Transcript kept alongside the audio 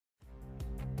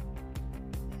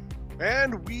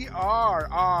And we are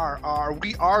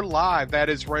live. That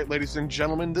is right, ladies and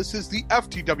gentlemen. This is the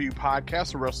FTW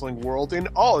podcast, the wrestling world in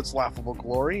all its laughable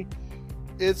glory.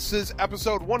 This is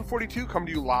episode 142, coming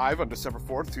to you live on December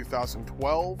 4th,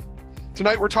 2012.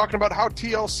 Tonight we're talking about how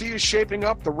TLC is shaping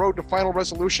up, the road to final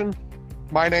resolution.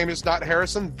 My name is not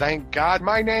Harrison, thank God.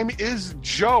 My name is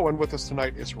Joe, and with us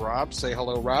tonight is Rob. Say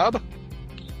hello, Rob.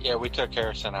 Yeah, we took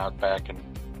Harrison out back and,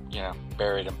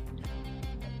 buried him.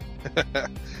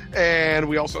 And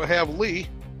we also have Lee.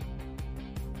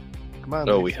 Come on,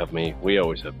 Oh, Lee. we have me. We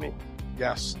always have me.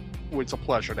 Yes, it's a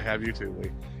pleasure to have you too,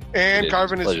 Lee. And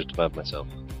Garvin it's a pleasure to have myself.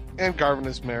 And Garvin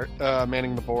is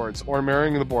manning the boards, or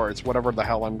marrying the boards, whatever the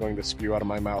hell I'm going to spew out of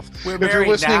my mouth. We're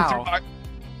married now.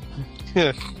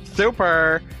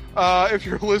 Super. If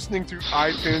you're listening through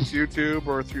iTunes, YouTube,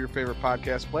 or through your favorite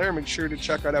podcast player, make sure to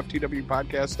check out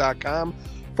ftwpodcast.com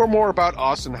for more about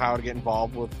us and how to get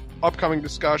involved with upcoming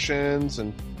discussions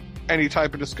and any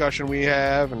type of discussion we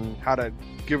have and how to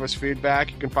give us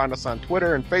feedback. You can find us on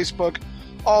Twitter and Facebook.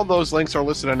 All those links are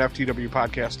listed on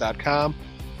ftwpodcast.com.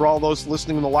 For all those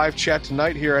listening in the live chat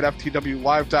tonight here at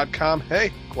ftwlive.com,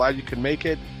 hey, glad you could make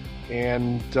it.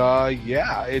 And,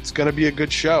 yeah, it's going to be a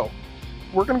good show.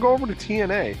 We're going to go over to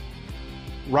TNA.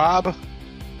 Rob,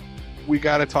 we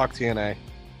got to talk TNA.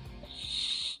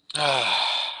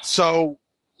 So,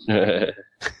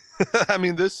 I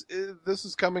mean, this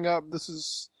is coming up. This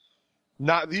is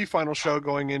not the final show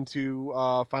going into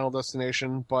Final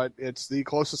Destination, but it's the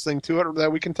closest thing to it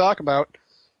that we can talk about.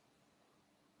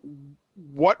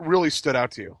 What really stood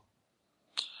out to you?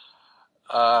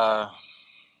 Well,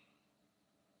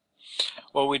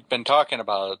 we'd been talking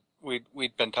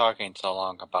so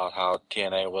long about how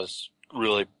TNA was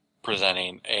really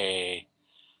presenting a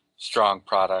strong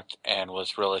product and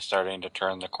was really starting to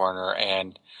turn the corner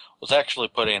and was actually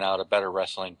putting out a better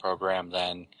wrestling program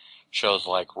than shows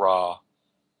like Raw.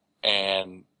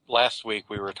 And last week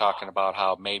we were talking about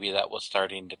how maybe that was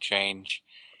starting to change.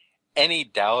 Any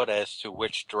doubt as to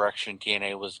which direction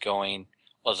TNA was going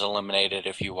was eliminated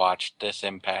if you watched this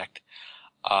Impact.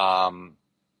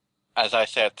 As I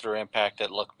sat through Impact, it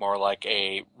looked more like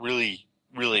a really,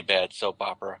 really bad soap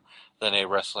opera than a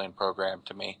wrestling program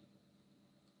to me.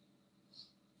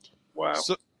 Wow.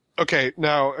 So, okay,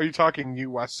 now, are you talking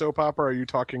U.S. soap opera, or are you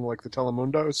talking like the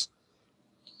Telemundos?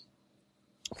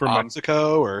 From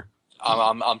Mexico, or?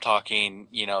 I'm talking,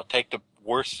 take the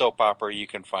worst soap opera you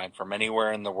can find from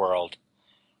anywhere in the world,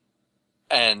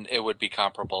 and it would be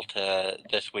comparable to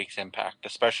this week's Impact,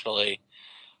 especially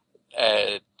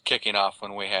kicking off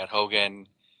when we had Hogan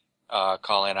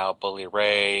calling out Bully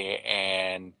Ray,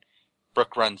 and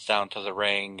Brooke runs down to the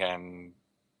ring, and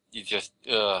you just,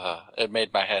 it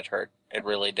made my head hurt. It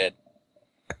really did.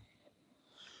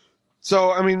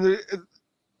 So, I mean,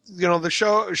 the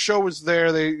show was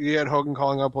there. You had Hogan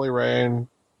calling out Bully Ray and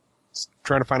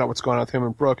trying to find out what's going on with him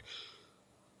and Brooke.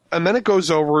 And then it goes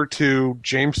over to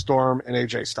James Storm and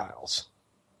AJ Styles.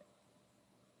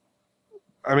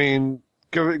 I mean,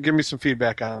 give me some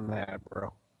feedback on that,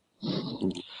 bro.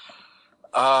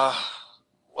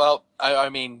 Well, I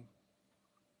mean,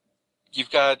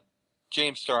 you've got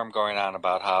James Storm going on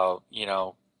about how,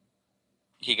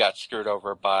 he got screwed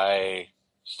over by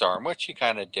Storm, which he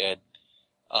kind of did.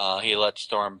 He let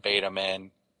Storm bait him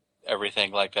in,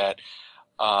 everything like that.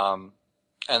 And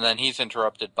then he's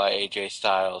interrupted by AJ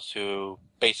Styles, who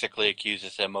basically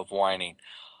accuses him of whining.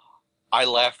 I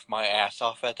laughed my ass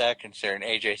off at that, considering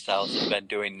AJ Styles has been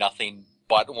doing nothing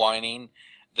but whining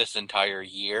this entire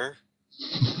year.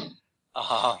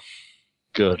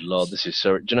 Good Lord, this is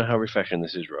so... Do you know how refreshing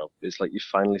this is, Rob? It's like you've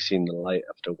finally seen the light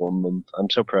after 1 month. I'm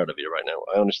so proud of you right now.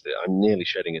 I'm nearly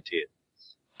shedding a tear.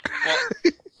 Well,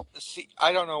 see,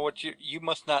 I don't know what you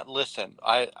must not listen.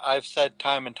 I've said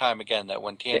time and time again that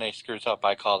when TNA screws up,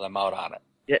 I call them out on it.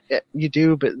 Yeah, you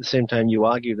do, but at the same time, you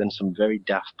argue then some very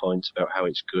daft points about how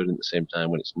it's good, and at the same time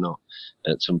when it's not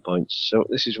at some points. So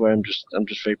this is where I'm just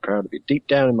very proud of you. Deep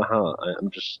down in my heart,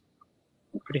 I'm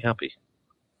pretty happy.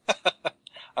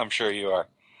 I'm sure you are.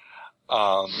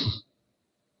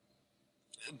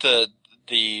 The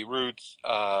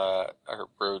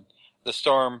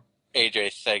Storm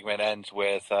AJ segment ends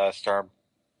with Storm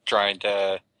trying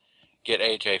to get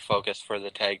AJ focused for the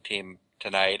tag team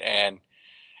tonight, and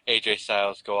AJ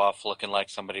Styles go off looking like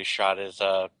somebody shot his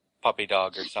puppy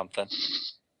dog or something.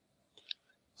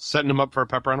 Setting him up for a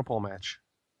pepper on a pole match.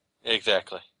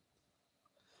 Exactly.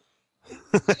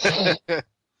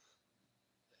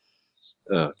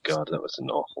 Oh, God, that was an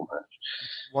awful match.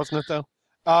 Wasn't it, though?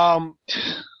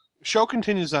 Show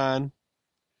continues on.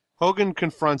 Hogan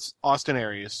confronts Austin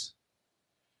Aries.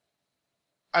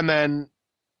 And then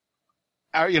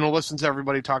listens to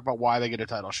everybody talk about why they get a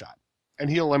title shot, and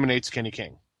he eliminates Kenny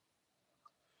King.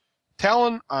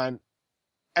 Talon on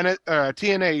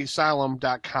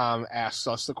TNAasylum.com asks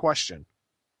us the question: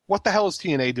 what the hell is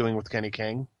TNA doing with Kenny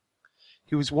King?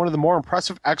 He was one of the more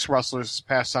impressive ex-wrestlers this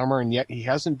past summer, and yet he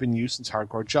hasn't been used since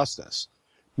Hardcore Justice.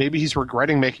 Maybe he's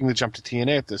regretting making the jump to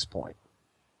TNA at this point.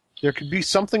 There could be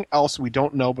something else we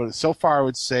don't know, but so far I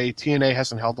would say TNA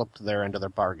hasn't held up to their end of their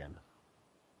bargain.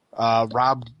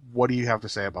 Rob, what do you have to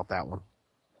say about that one?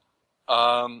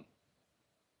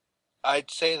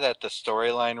 I'd say that the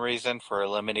storyline reason for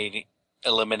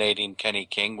eliminating Kenny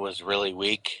King was really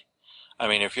weak. I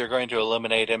mean, if you're going to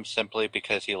eliminate him simply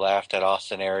because he laughed at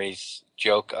Austin Aries'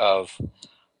 joke of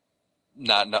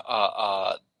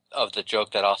the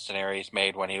joke that Austin Aries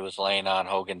made when he was laying on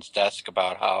Hogan's desk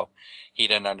about how he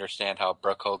didn't understand how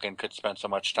Brooke Hogan could spend so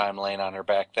much time laying on her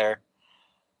back there.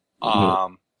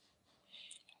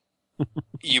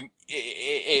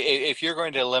 If you're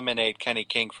going to eliminate Kenny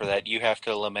King for that, you have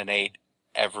to eliminate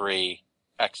every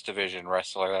X Division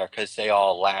wrestler there because they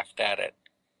all laughed at it.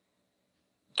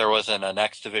 There wasn't an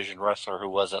X Division wrestler who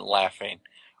wasn't laughing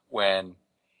when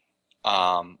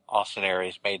Austin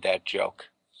Aries made that joke.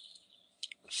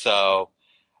 So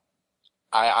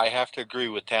I have to agree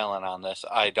with Talon on this.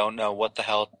 I don't know what the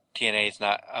hell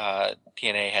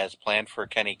TNA has planned for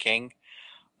Kenny King,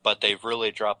 but they've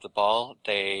really dropped the ball.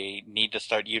 They need to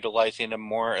start utilizing him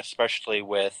more, especially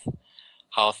with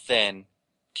how thin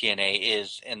TNA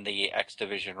is in the X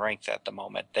Division ranks at the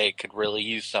moment. They could really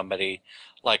use somebody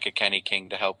like a Kenny King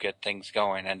to help get things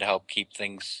going and to help keep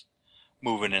things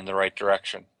moving in the right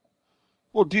direction.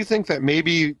 Well, do you think that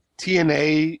maybe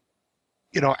TNA,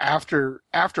 after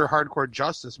Hardcore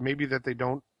Justice, maybe that they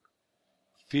don't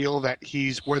feel that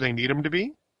he's where they need him to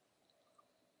be?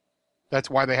 That's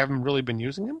why they haven't really been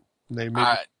using him?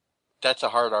 That's a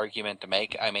hard argument to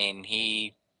make. I mean,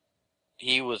 he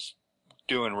was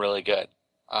doing really good.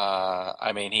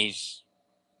 I mean, he's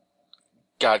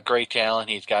got great talent.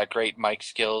 He's got great mic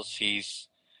skills. He's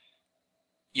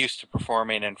used to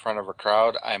performing in front of a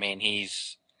crowd. I mean,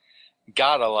 he's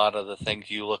got a lot of the things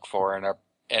you look for in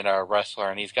a wrestler,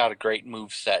 and he's got a great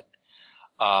move set.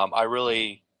 I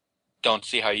really don't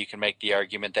see how you can make the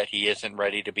argument that he isn't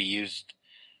ready to be used,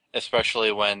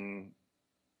 especially when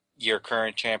your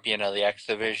current champion of the X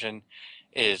Division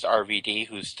is RVD,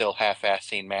 who's still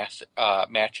half-assing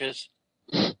matches.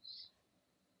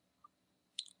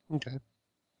 Okay.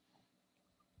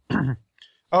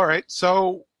 All right,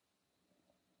 so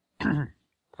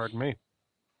pardon me.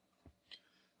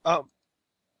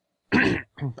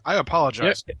 I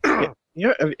apologize.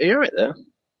 You're right there.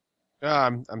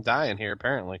 I'm dying here.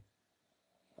 Apparently,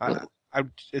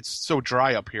 it's so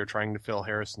dry up here trying to fill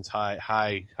Harrison's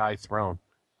high throne.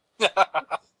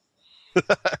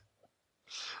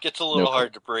 Gets a little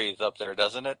hard to breathe up there,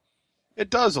 doesn't it? It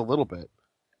does a little bit.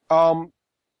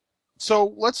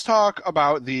 So let's talk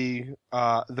about the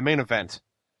main event,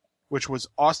 which was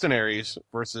Austin Aries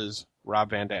versus Rob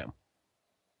Van Dam.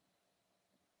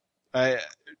 I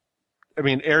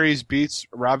mean, Aries beats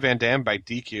Rob Van Dam by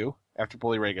DQ after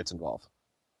Bully Ray gets involved.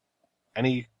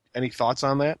 Any thoughts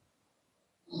on that?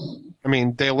 I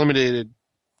mean, they eliminated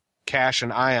Cash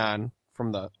and Ion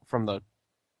from the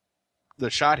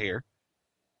shot here.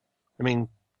 I mean,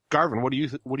 Garvin, what do you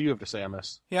have to say on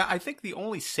this? Yeah, I think the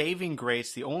only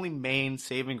main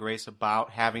saving grace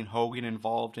about having Hogan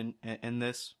involved in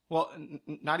this, well,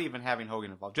 not even having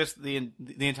Hogan involved, just the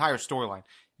entire storyline.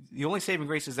 The only saving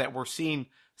grace is that we're seeing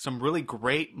some really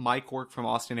great mic work from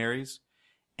Austin Aries,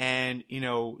 and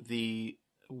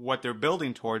what they're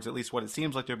building towards, at least what it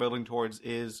seems like they're building towards,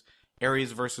 is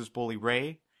Aries versus Bully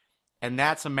Ray, and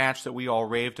that's a match that we all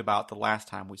raved about the last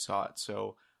time we saw it.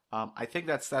 So I think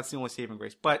that's the only saving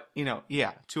grace. But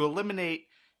to eliminate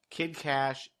Kid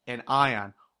Cash and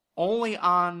Ion only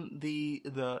on the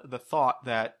thought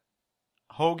that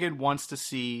Hogan wants to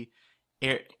see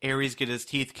Aries get his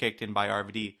teeth kicked in by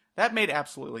RVD. That made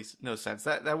absolutely no sense.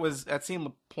 That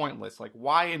seemed pointless. Like,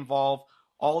 why involve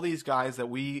all these guys that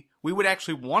we would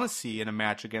actually want to see in a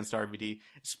match against RVD,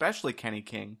 especially Kenny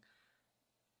King,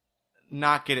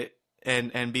 not get it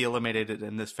and be eliminated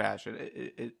in this fashion?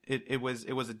 It was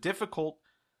a difficult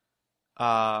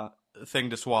thing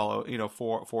to swallow,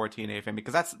 for a TNA fan,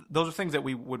 because those are things that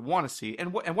we would want to see.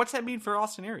 And what's that mean for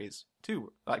Austin Aries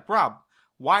too? Like, Rob,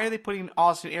 why are they putting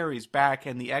Austin Aries back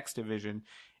in the X Division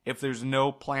if there's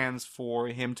no plans for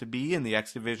him to be in the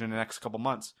X Division in the next couple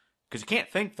months? Because you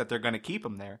can't think that they're going to keep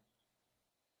him there.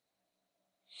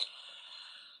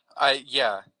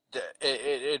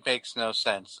 It makes no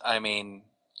sense. I mean,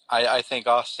 I think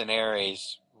Austin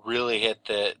Aries really hit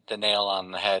the nail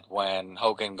on the head when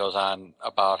Hogan goes on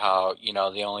about how,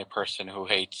 the only person who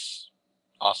hates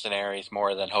Austin Aries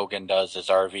more than Hogan does is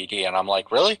RVD. And I'm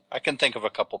like, really? I can think of a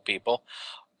couple people.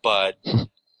 But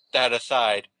that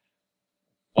aside,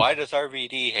 why does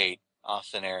RVD hate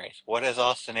Austin Aries? What has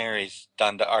Austin Aries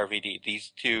done to RVD?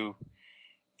 These two,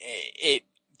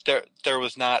 there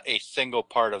was not a single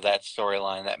part of that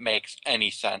storyline that makes any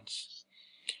sense.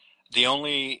 The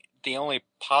only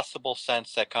possible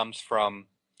sense that comes from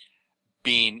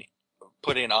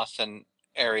putting Austin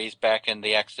Aries back in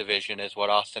the X division is what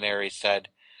Austin Aries said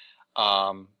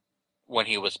when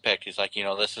he was picked. He's like,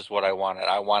 this is what I wanted.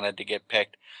 I wanted to get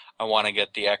picked. I want to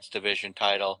get the X division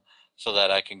title so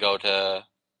that I can go to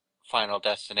Final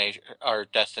Destination or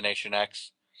Destination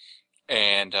X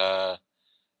and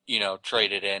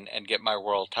trade it in and get my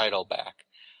world title back.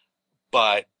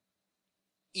 But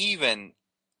even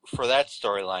for that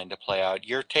storyline to play out,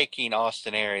 you're taking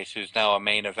Austin Aries, who's now a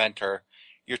main eventer,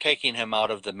 you're taking him out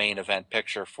of the main event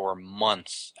picture for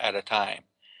months at a time.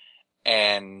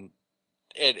 And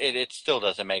it still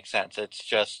doesn't make sense. It's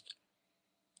just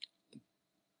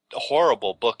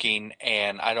horrible booking,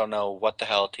 and I don't know what the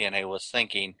hell TNA was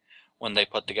thinking when they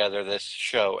put together this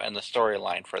show and the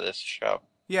storyline for this show.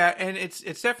 Yeah, and it's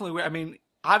definitely weird. I mean,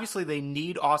 obviously they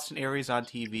need Austin Aries on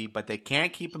TV, but they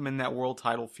can't keep him in that world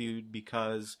title feud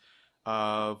because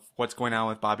of what's going on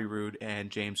with Bobby Roode and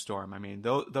James Storm. I mean,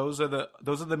 those are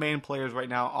the main players right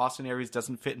now. Austin Aries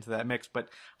doesn't fit into that mix, but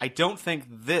I don't think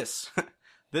this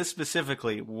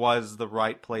specifically was the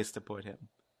right place to put him.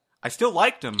 I still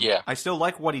liked him. Yeah. I still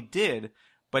like what he did,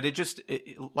 but it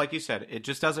like you said, it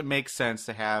just doesn't make sense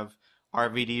to have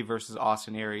RVD versus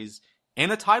Austin Aries in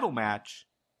a title match,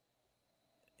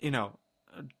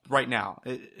 right now,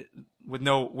 with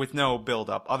no build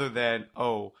up other than,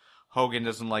 Hogan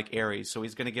doesn't like Aries, so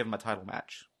he's going to give him a title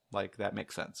match. Like, that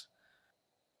makes sense.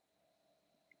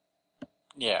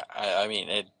 Yeah, I mean,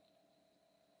 it.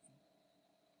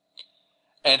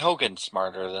 And Hogan's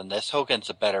smarter than this. Hogan's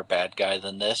a better bad guy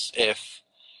than this. If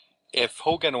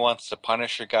Hogan wants to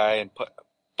punish a guy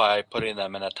by putting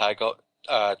them in a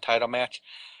title match,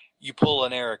 you pull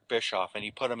an Eric Bischoff and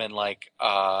you put him in like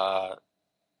a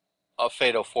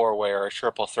fatal 4-way or a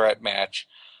triple threat match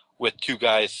with two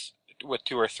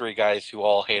or three guys who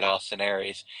all hate Austin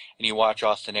Aries, and you watch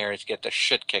Austin Aries get the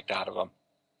shit kicked out of him.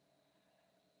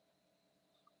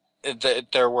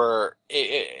 There were,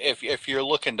 if you're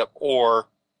looking to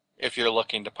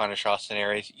punish Austin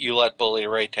Aries, you let Bully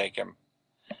Ray take him.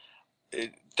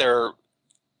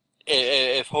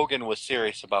 If Hogan was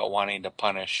serious about wanting to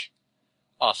punish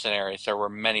Austin Aries, there were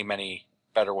many, many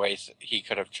better ways he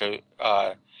could have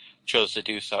chose to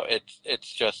do so.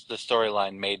 It's just the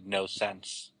storyline made no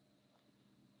sense.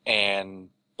 And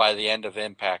by the end of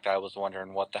Impact, I was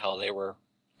wondering what the hell they were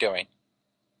doing.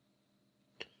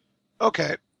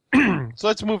 Okay. So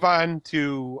let's move on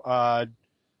to a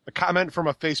comment from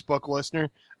a Facebook listener.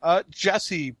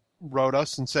 Jesse wrote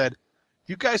us and said,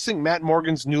 "You guys think Matt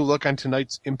Morgan's new look on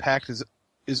tonight's Impact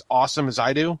is awesome as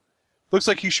I do? Looks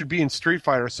like he should be in Street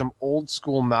Fighter, some old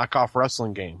school knockoff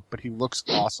wrestling game, but he looks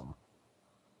awesome."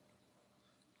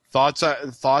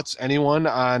 Thoughts? Anyone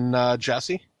on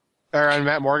Jesse or on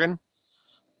Matt Morgan?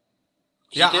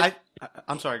 Yeah,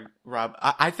 I'm sorry, Rob.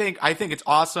 I think it's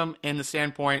awesome in the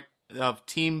standpoint of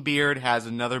Team Beard has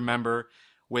another member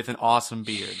with an awesome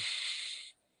beard.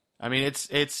 I mean,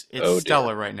 it's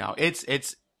stellar right now.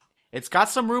 It's got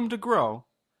some room to grow.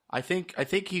 I think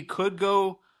he could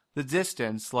go the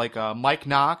distance, like Mike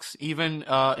Knox, even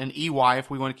an EY if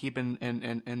we want to keep in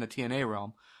the TNA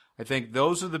realm. I think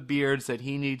those are the beards that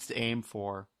he needs to aim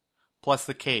for. Plus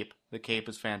the cape. The cape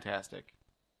is fantastic.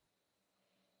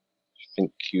 I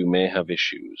think you may have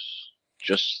issues.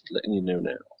 Just letting you know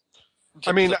now.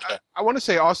 I mean, I want to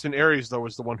say Austin Aries, though,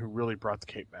 was the one who really brought the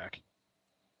cape back.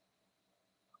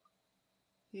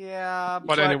 Yeah,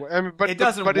 but anyway, it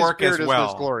doesn't work as well.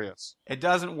 Is glorious. It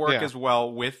doesn't work as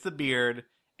well with the beard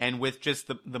and with just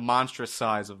the monstrous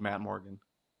size of Matt Morgan.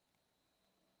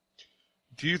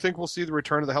 Do you think we'll see the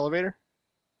return of the Elevator?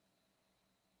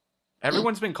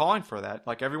 Everyone's been calling for that.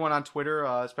 Like everyone on Twitter,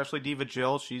 especially Diva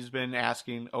Jill, she's been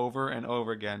asking over and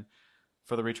over again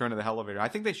for the return of the Elevator. I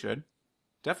think they should.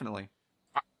 Definitely.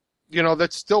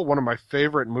 That's still one of my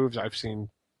favorite moves I've seen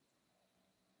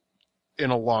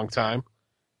in a long time.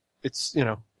 It's,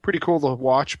 pretty cool to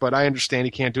watch, but I understand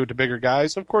he can't do it to bigger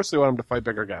guys. Of course they want him to fight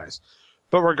bigger guys.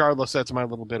 But regardless, that's my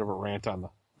little bit of a rant on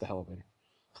the Elevator.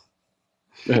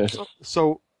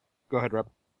 So, go ahead, Rob.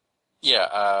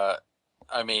 Yeah,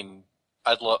 I mean,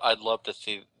 I'd love to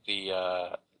see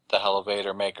the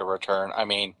Elevator make a return. I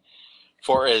mean,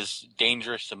 for as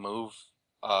dangerous a move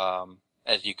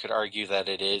as you could argue that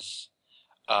it is.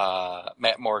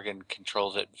 Matt Morgan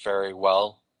controls it very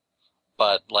well,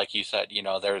 but like you said,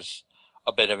 there's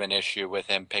a bit of an issue with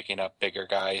him picking up bigger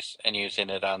guys and using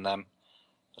it on them.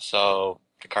 So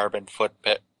the carbon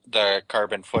footprint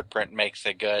makes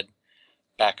a good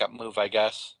backup move, I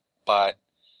guess. But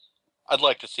I'd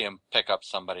like to see him pick up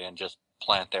somebody and just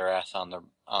plant their ass on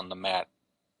the mat.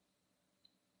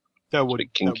 That would be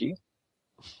kinky.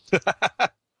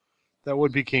 That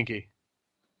would be kinky.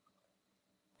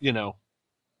 I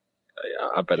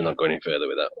better not go any further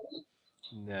with that.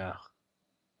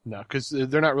 No, because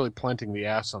they're not really planting the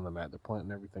ass on the mat. They're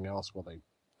planting everything else.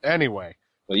 Anyway.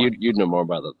 Well, you'd know more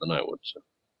about that than I would. So.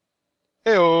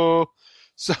 Hey-oh.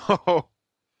 So,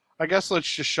 I guess let's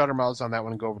just shut our mouths on that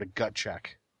one and go over to gut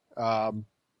check. All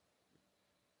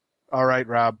right,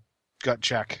 Rob. Gut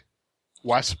check.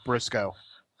 Wes Briscoe.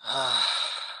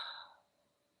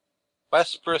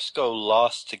 Wes Briscoe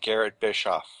lost to Garrett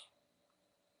Bischoff.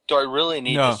 Do I really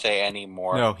need to say any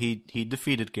more? No, he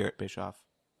defeated Garrett Bischoff.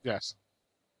 Yes.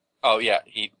 Oh yeah,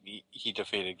 he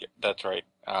defeated. That's right.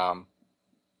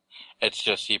 It's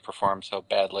just he performed so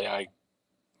badly. I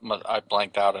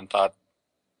blanked out and thought.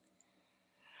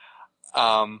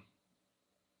 I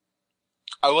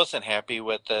wasn't happy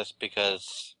with this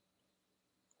because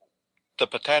the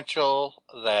potential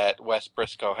that Wes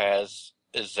Briscoe has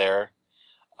is there,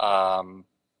 but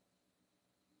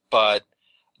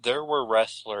there were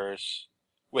wrestlers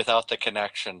without the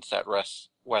connections that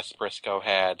Wes Briscoe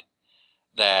had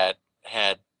that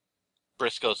had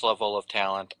Briscoe's level of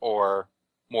talent or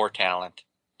more talent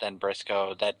than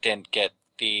Briscoe that didn't get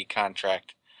the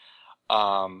contract.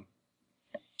 And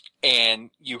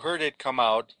you heard it come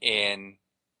out in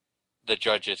the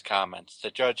judges' comments.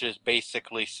 The judges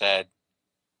basically said,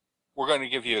 we're going to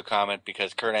give you a comment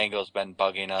because Kurt Angle's been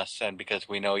bugging us and because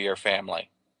we know your family.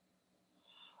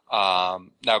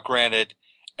 Now, granted,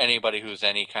 anybody who's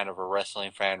any kind of a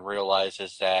wrestling fan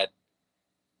realizes that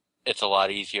it's a lot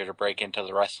easier to break into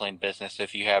the wrestling business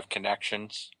if you have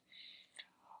connections.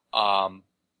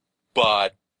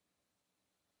 But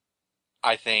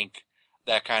I think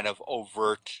that kind of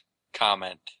overt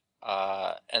comment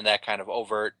and that kind of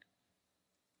overt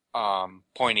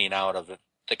pointing out of the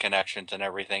connections and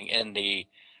everything in the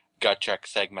gut check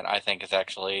segment, I think is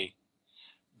actually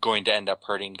going to end up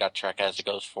hurting gut check as it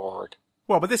goes forward.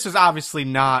 Well, but this is obviously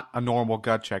not a normal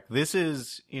gut check. This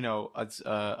is,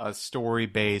 a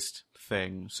story-based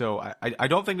thing. So I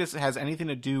don't think this has anything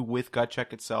to do with gut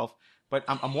check itself. But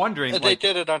I'm wondering. They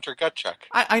did it under gut check.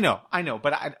 I know,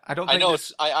 but I don't. Think I know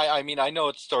I know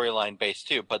it's storyline based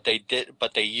too. But they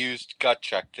used gut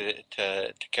check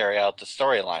to carry out the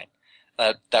storyline.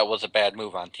 That was a bad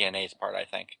move on TNA's part, I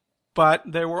think. But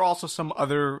there were also some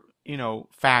other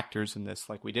factors in this.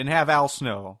 Like we didn't have Al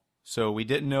Snow, so we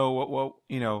didn't know what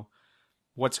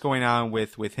what's going on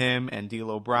with him, and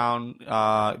D'Lo Brown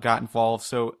got involved.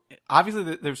 So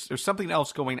obviously there's something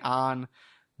else going on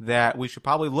that we should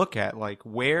probably look at. Like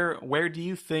where do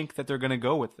you think that they're going to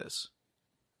go with this?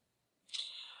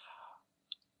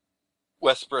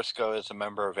 Wes Briscoe is a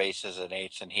member of Aces and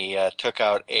Eights, and he took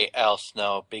out Al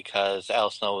Snow because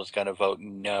Al Snow was going to vote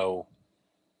no.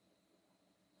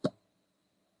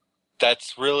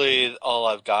 That's really all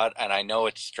I've got, and I know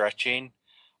it's stretching,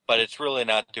 but it's really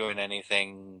not doing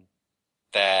anything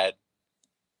that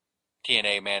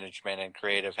TNA management and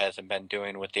creative hasn't been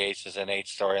doing with the Aces and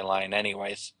Eights storyline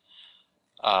anyways.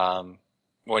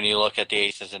 When you look at the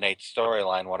Aces and Eights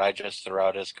storyline, what I just threw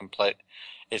out is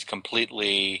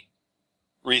completely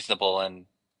reasonable and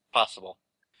possible.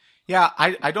 Yeah,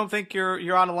 I don't think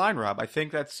you're out of line, Rob. I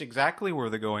think that's exactly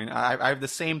where they're going. I have the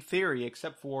same theory,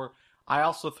 except for I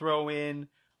also throw in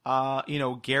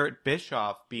Garrett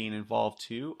Bischoff being involved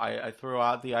too. I throw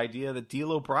out the idea that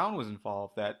D'Lo Brown was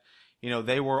involved, that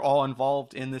they were all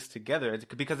involved in this together,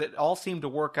 because it all seemed to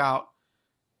work out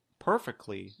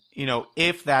perfectly,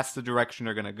 if that's the direction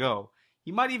they're going to go.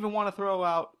 You might even want to throw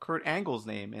out Kurt Angle's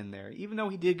name in there, even though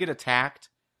he did get attacked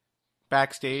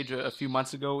backstage a few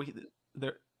months ago.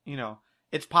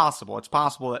 It's possible. It's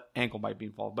possible that Angle might be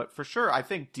involved, but for sure, I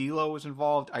think D'Lo is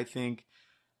involved. I think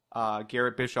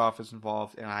Garrett Bischoff is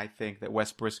involved, and I think that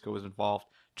Wes Briscoe is involved,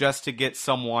 just to get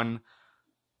someone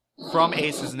from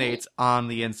Aces and Eights on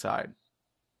the inside.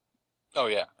 Oh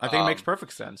yeah, I think it makes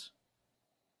perfect sense.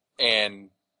 And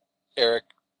Eric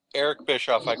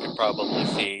Bischoff, I could probably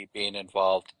see being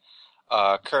involved.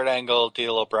 Kurt Angle,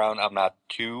 D'Lo Brown, I'm not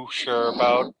too sure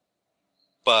about,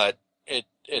 but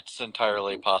it's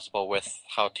entirely possible with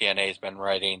how TNA's been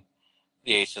writing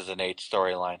the Aces and Eights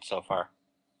storyline so far.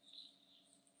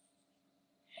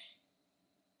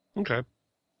 Okay.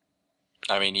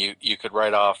 I mean, you could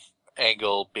write off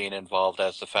Angle being involved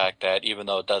as the fact that even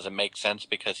though it doesn't make sense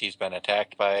because he's been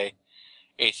attacked by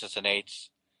aces and eights,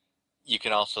 you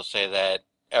can also say that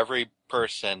every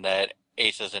person that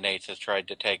aces and eights has tried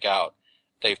to take out,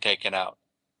 they've taken out,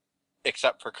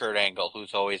 except for Kurt Angle,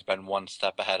 who's always been one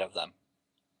step ahead of them.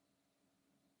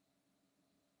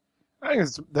 I think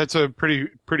that's a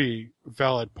pretty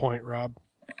valid point, Rob.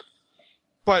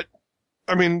 But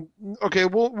I mean, okay,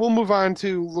 we'll move on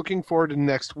to looking forward to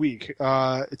next week.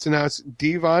 It's announced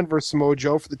Devon versus Samoa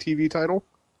Joe for the TV title,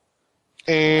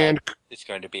 and it's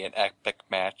going to be an epic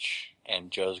match,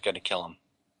 and Joe's going to kill him.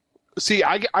 See,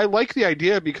 I like the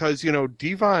idea because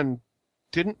Devon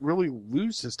didn't really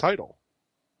lose his title.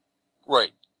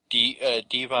 Right.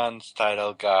 Devon's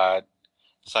title got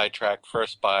sidetracked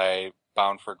first by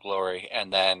Bound for Glory,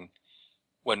 and then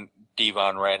when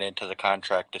Devon ran into the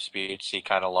contract disputes, he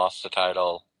kind of lost the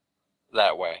title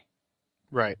that way.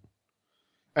 Right.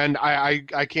 And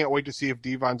I can't wait to see if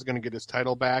Devon's going to get his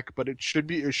title back, but it should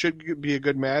be a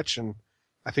good match, and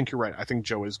I think you're right. I think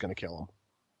Joe is going to kill him.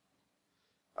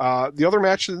 The other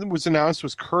match that was announced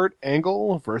was Kurt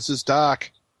Angle versus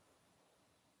Doc.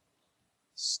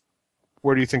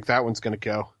 Where do you think that one's going to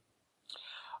go?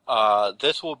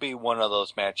 This will be one of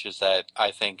those matches that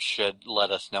I think should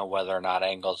let us know whether or not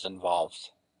Angle's involved.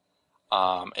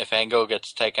 If Angle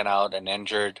gets taken out and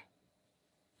injured,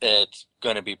 it's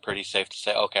going to be pretty safe to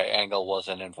say, okay, Angle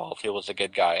wasn't involved. He was a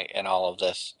good guy in all of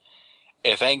this.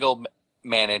 If Angle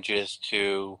manages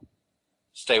to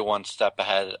stay one step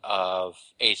ahead of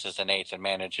aces and eights and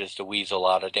manages to weasel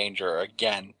out of danger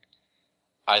again,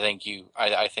 I think you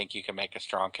can make a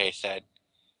strong case that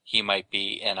he might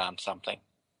be in on something.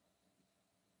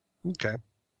 Okay.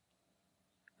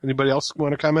 Anybody else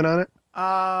want to comment on it?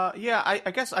 Yeah, I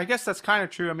guess that's kind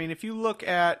of true. I mean, if you look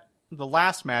at the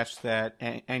last match that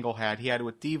Angle had, he had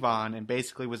with Devon and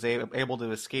basically was able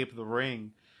to escape the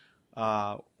ring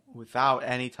without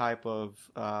any type of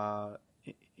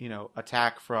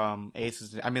attack from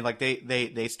aces. I mean, like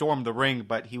they stormed the ring,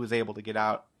 but he was able to get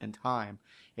out in time.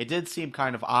 It did seem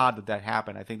kind of odd that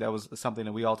happened. I think that was something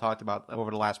that we all talked about over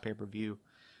the last pay-per-view.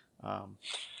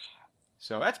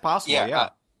 So that's possible, yeah.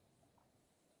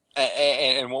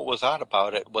 And what was odd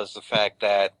about it was the fact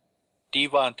that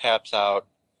Devon taps out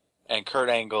and Kurt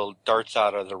Angle darts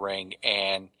out of the ring,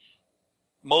 and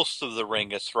most of the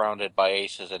ring is surrounded by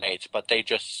aces and eights, but they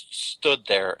just stood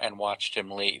there and watched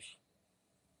him leave.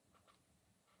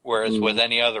 Whereas with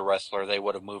any other wrestler, they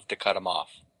would have moved to cut him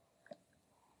off.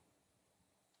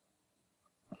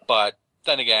 But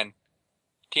then again,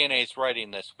 TNA's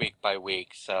writing this week by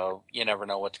week, so you never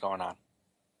know what's going on.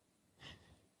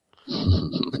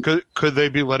 Could they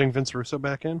be letting Vince Russo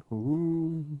back in?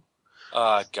 Ooh.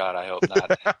 God, I hope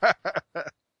not.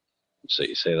 So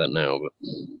you say that now, but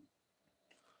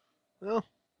well,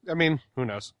 I mean, who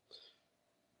knows?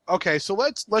 Okay, so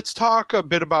let's talk a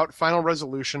bit about Final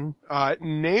Resolution,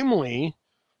 namely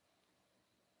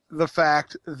the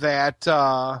fact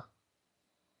that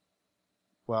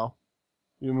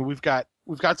we've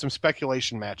got some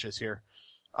speculation matches here,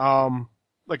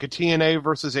 like a TNA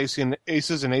versus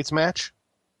Aces and Eights match,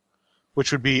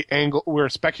 which would be Angle. We're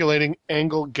speculating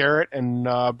Angle, Garrett, and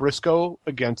Briscoe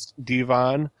against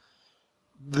Devon,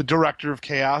 the Director of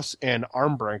Chaos, and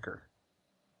Armbreaker.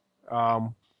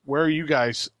 Where are you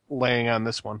guys laying on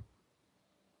this one?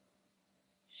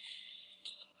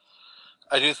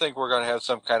 I do think we're going to have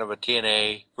some kind of a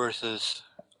TNA versus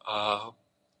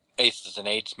Aces and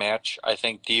Eights match. I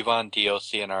think Devon,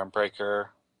 DOC, and Armbreaker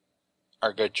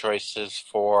are good choices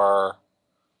for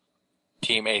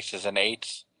Team Aces and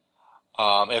Eights.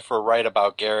 If we're right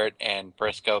about Garrett and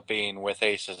Briscoe being with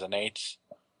Aces and Eights,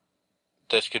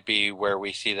 this could be where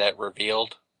we see that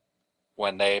revealed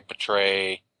when they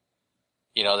betray.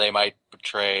 They might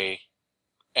betray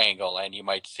Angle, and you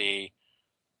might see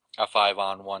a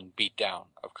 5-on-1 beatdown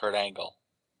of Kurt Angle.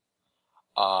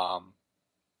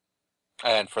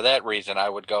 And for that reason, I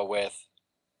would go with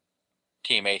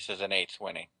Team Aces and Eights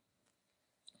winning,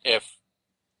 if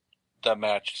the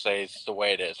match stays the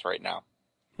way it is right now.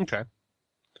 Okay.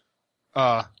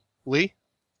 Lee?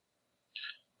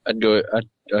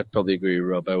 I'd probably agree with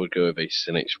Rob. I would go with Aces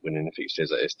and Eights winning if it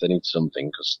stays like this. They need something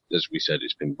because, as we said,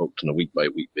 it's been booked on a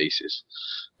week-by-week basis.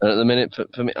 And at the minute,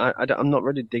 for me, I'm not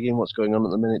really digging what's going on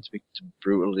at the minute, to be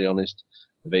brutally honest,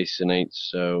 with Aces and Eights.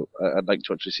 So I'd like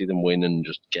to actually see them win and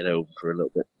just get over for a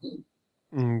little bit.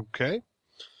 Okay.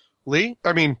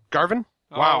 Garvin?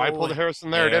 Wow, I pulled a Harrison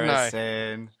there, didn't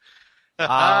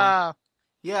I?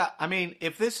 Yeah, I mean,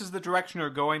 if this is the direction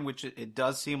they're going, which it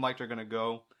does seem like they're going to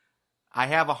go, I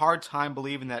have a hard time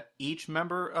believing that each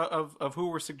member of who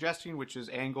we're suggesting, which is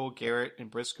Angle, Garrett,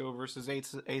 and Briscoe versus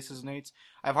Aces and Eights,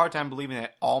 I have a hard time believing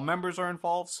that all members are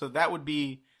involved. So that would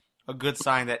be a good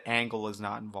sign that Angle is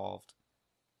not involved.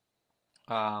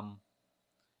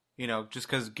 Just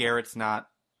because Garrett's not,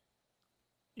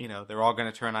 they're all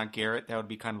going to turn on Garrett. That would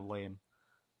be kind of lame.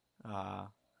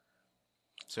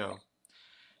 So,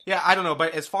 yeah, I don't know.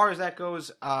 But as far as that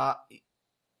goes,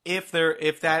 if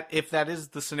that is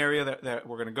the scenario that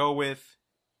we're going to go with,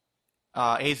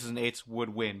 Aces and Eights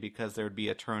would win because there would be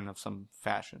a turn of some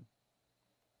fashion.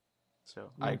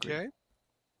 So I agree. Okay.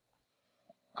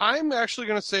 I'm actually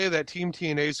going to say that Team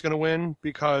TNA is going to win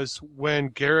because when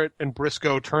Garrett and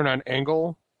Briscoe turn on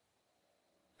Angle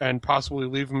and possibly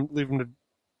leave him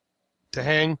to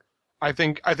hang, I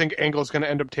think Angle is going to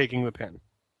end up taking the pin.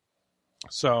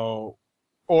 So,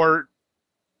 or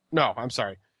no, I'm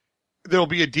sorry. There'll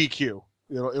be a DQ.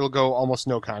 It'll go almost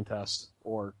no contest,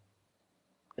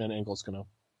 and Angle's going to,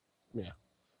 yeah.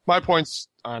 My point's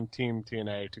on Team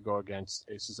TNA to go against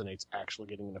Aces and Eights actually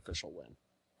getting an official win.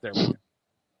 There we go.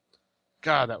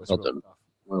 God, that was well really done. tough.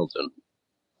 Well done.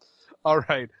 All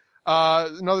right.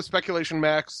 Another speculation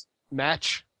match.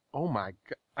 Oh my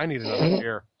God. I need another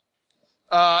beer.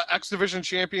 X Division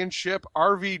Championship,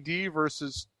 RVD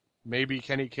versus maybe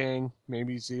Kenny King,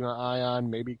 maybe Zema Ion,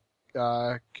 maybe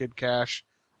Kid Cash,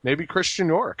 maybe Christian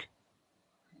York.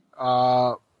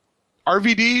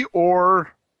 RVD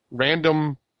or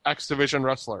random X Division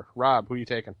wrestler. Rob, who are you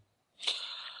taking?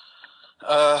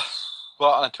 Well,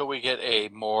 until we get a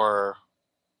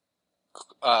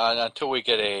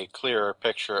clearer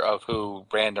picture of who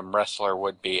random wrestler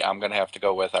would be, I'm going to have to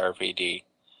go with RVD.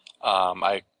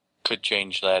 I could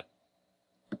change that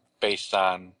based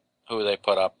on who they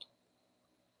put up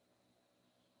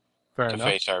to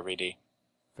face RVD.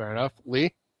 Fair enough. Lee?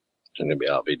 It's going to be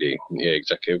RVD. Yeah,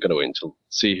 exactly. We've got to wait until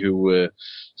see who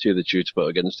they choose to put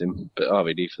against him. But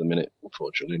RVD for the minute,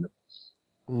 unfortunately.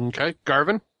 Okay.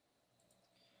 Garvin?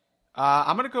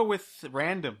 I'm going to go with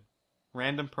random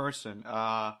person.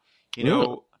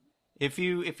 If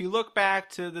you look back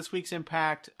to this week's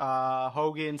Impact,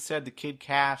 Hogan said to Kid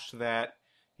Cash that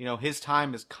his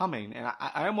time is coming, and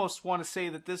I almost want to say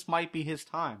that this might be his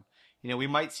time. We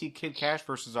might see Kid Cash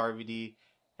versus RVD,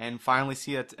 and finally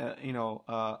see a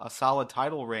solid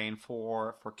title reign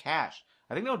for Cash.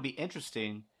 I think that would be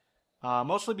interesting,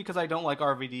 mostly because I don't like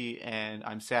RVD, and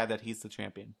I'm sad that he's the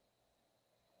champion.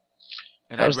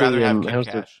 And I'd rather have Kid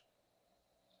Cash.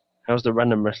 How's the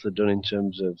random wrestler done in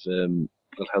terms of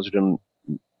how's he done?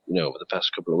 Over the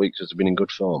past couple of weeks, has he been in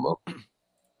good form? Or?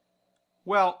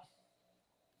 Well,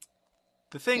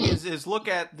 the thing is look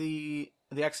at the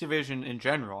X Division in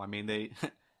general. I mean,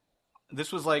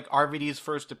 this was like RVD's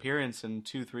first appearance in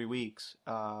 2-3 weeks.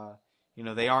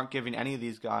 They aren't giving any of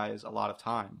these guys a lot of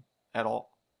time at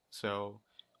all. So,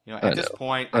 at this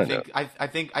point, I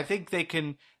think they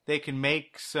can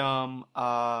make some.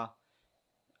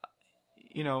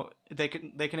 They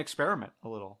can experiment a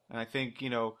little, and I think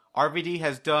RVD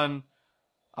has done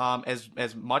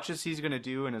as much as he's going to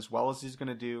do and as well as he's going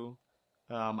to do.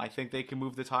 I think they can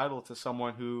move the title to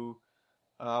someone who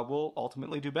will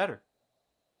ultimately do better.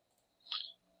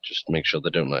 Just make sure they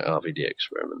don't let RVD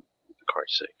experiment, for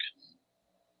Christ's sake.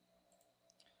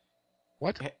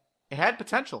 What? It had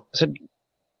potential. I said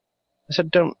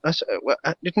don't.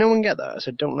 Did no one get that? I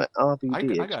said don't let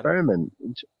RVD experiment.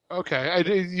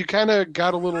 Okay, you kind of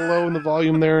got a little low in the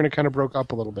volume there, and it kind of broke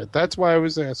up a little bit. That's why I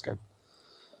was asking.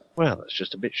 Well, that's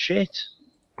just a bit shit.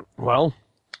 Well,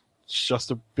 it's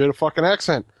just a bit of fucking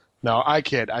accent. No, I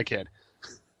kid. I'm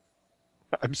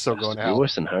still going out.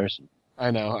 Worse than Harrison.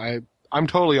 I know. I'm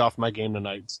totally off my game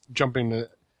tonight.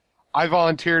 I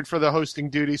volunteered for the hosting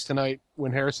duties tonight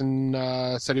when Harrison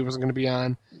said he wasn't going to be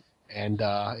on, and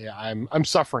I'm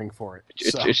suffering for it.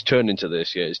 It's turned into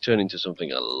this. Yeah, it's turned into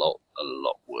something a lot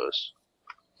worse.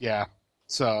 Yeah.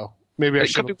 So maybe I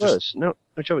should. It could be worse. No,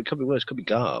 Joe, it could be worse. It could be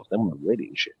Garv. Then we're ready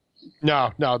and shit.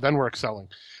 No, then we're excelling.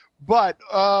 But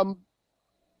I'm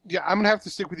gonna have to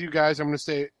stick with you guys. I'm gonna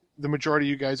say the majority of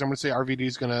you guys. I'm gonna say RVD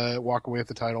is gonna walk away with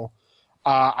the title.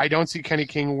 I don't see Kenny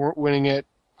King winning it.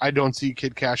 I don't see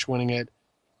Kid Cash winning it.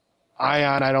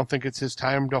 Ion, I don't think it's his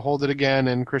time to hold it again,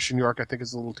 and Christian York, I think,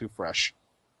 is a little too fresh.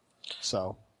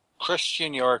 So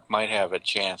Christian York might have a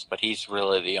chance, but he's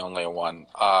really the only one.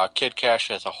 Kid Cash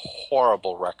has a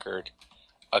horrible record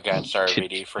against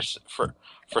RVD.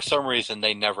 For some reason,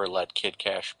 they never let Kid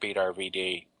Cash beat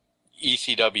RVD.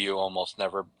 ECW almost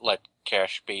never let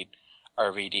Cash beat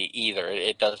RVD either.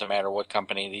 It doesn't matter what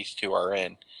company these two are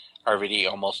in. RVD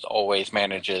almost always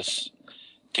manages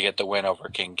to get the win over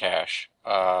King Cash.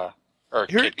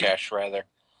 Kid Cash, rather.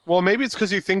 Well, maybe it's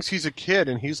because he thinks he's a kid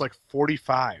and he's like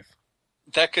 45.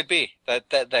 That could be.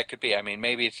 That could be. I mean,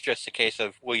 maybe it's just a case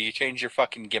of, will you change your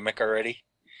fucking gimmick already?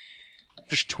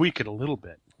 Just tweak it a little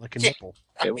bit, like a Yeah. nipple.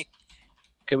 I mean,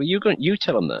 Okay, well, you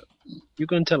tell him that. You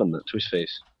go and tell him that to his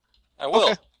face. I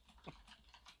will. Okay.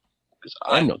 Because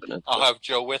I'm not gonna. I'll have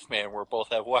Joe with me, and we'll both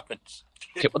have weapons.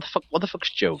 Okay, what the fuck's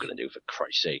Joe gonna do, for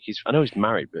Christ's sake? I know he's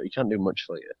married, but he can't do much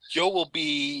for you. Joe will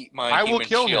be my I will human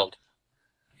kill him. shield.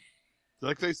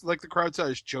 Like the crowd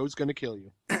says, Joe's gonna kill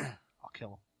you. I'll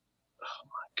kill him. Oh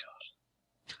my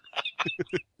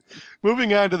god.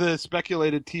 Moving on to the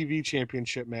speculated TV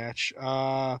championship match.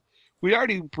 We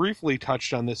already briefly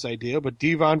touched on this idea, but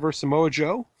Devon versus Samoa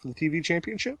Joe for the TV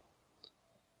championship.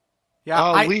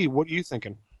 Yeah, Lee, what are you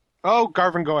thinking? Oh,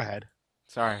 Garvin, go ahead.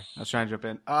 Sorry, I was trying to jump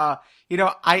in. I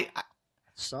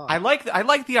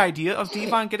like the idea of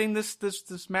Devon getting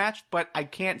this match, but I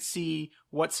can't see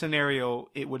what scenario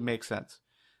it would make sense.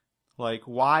 Like,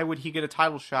 why would he get a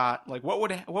title shot? Like, what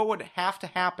would have to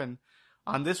happen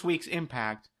on this week's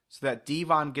Impact so that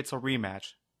Devon gets a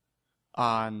rematch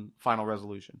on Final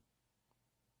Resolution?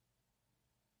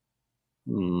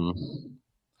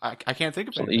 I can't think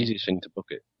of It's not the anything. easiest thing to book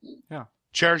it. Yeah.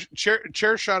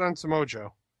 Chair shot on Samoa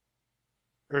Joe.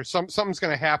 Or something's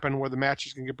going to happen where the match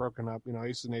is going to get broken up. You know,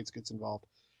 Ace and Nates gets involved.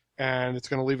 And it's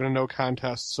going to leave it a no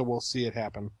contest, so we'll see it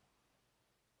happen.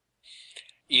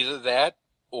 Either that,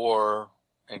 or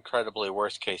incredibly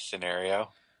worst case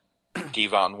scenario,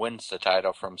 Devon wins the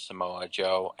title from Samoa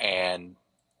Joe, and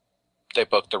they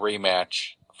book the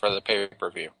rematch for the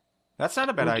pay-per-view. That's not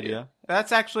a bad idea.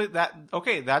 That's actually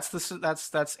okay. That's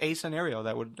a scenario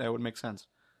that would make sense.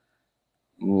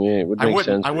 Yeah, it would make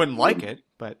sense. I wouldn't like it,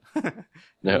 but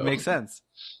No. it makes sense.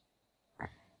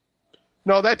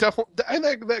 No, that definitely, I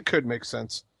think that could make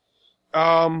sense.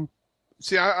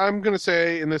 See, I'm going to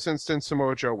say in this instance,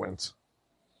 Samoa Joe wins.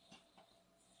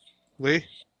 Lee?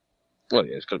 Well,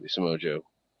 yeah, it's got to be Samoa Joe.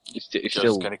 It's Joe's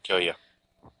still going to kill you.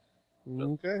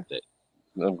 Okay.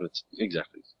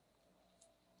 Exactly.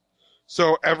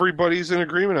 So everybody's in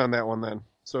agreement on that one then.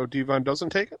 So Devon doesn't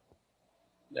take it?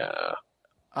 Nah.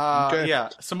 Okay. Yeah,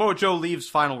 Samoa Joe leaves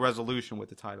Final Resolution with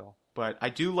the title, but I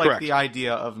do like Correct. the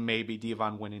idea of maybe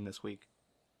Devon winning this week.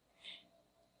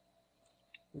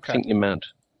 I Okay. think you're mad.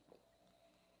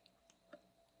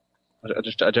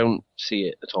 I don't see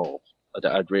it at all.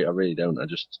 I really don't.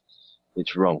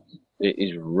 It's wrong. It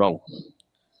is wrong.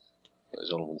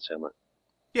 That's all I'm going to say on that.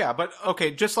 Yeah, but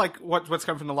okay, just like what's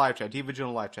coming from the live chat, Diva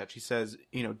Joe live chat, she says,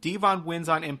 Devon wins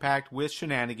on Impact with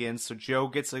shenanigans, so Joe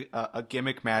gets a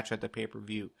gimmick match at the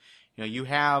pay-per-view. You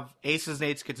have Aces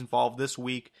Nates gets involved this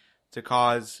week to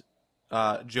cause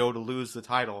Joe to lose the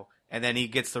title, and then he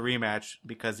gets the rematch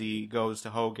because he goes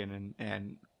to Hogan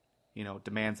and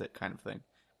demands it, kind of thing.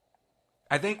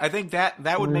 I think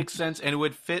that would make sense, and it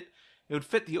would fit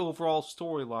the overall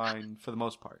storyline for the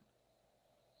most part.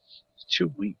 It's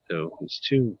too weak, though. It's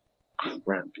too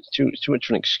crap. It's too much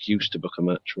of an excuse to book a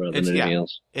match rather than anything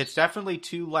else. It's definitely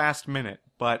too last minute,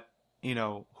 but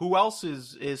who else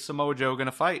is Samoa Joe going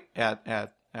to fight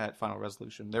at Final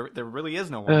Resolution? There really is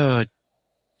no one.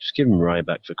 Just give him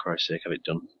Ryback, for Christ's sake. Have it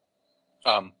done.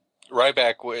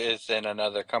 Ryback is in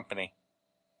another company.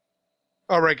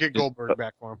 All right, get Goldberg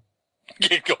back for him.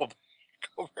 Get Goldberg.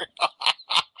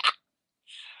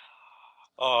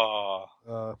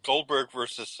 Goldberg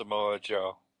versus Samoa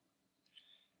Joe.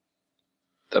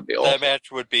 That'd be awesome. That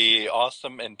match would be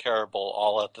awesome and terrible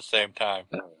all at the same time.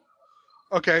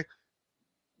 Okay.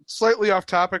 Slightly off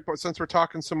topic, but since we're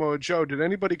talking Samoa Joe, did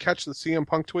anybody catch the CM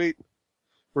Punk tweet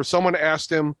where someone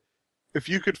asked him if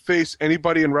you could face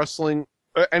anybody in wrestling,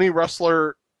 any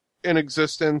wrestler in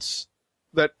existence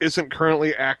that isn't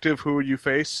currently active, who would you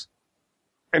face?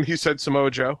 And he said Samoa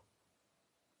Joe.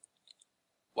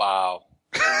 Wow.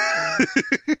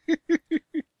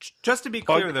 Just to be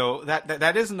clear, though,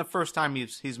 that isn't the first time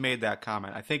he's made that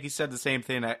comment. I think he said the same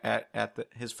thing at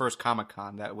his first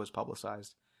Comic-Con that was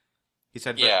publicized. He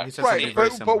said right, something very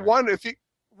similar.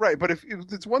 But if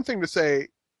it's one thing to say,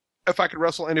 if I could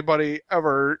wrestle anybody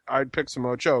ever, I'd pick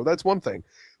Samoa Joe. That's one thing.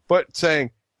 But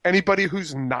saying anybody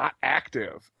who's not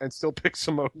active and still pick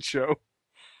Samoa Joe,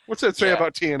 what's that say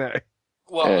about TNA?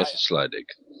 Well, it's a slide dig.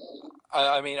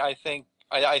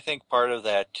 I think part of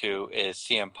that too is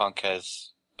CM Punk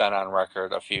has been on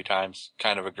record a few times,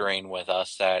 kind of agreeing with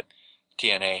us that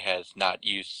TNA has not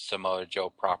used Samoa Joe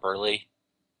properly.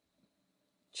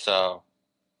 So,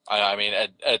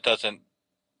 it doesn't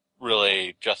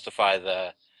really justify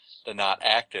the not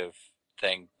active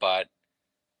thing, but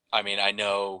I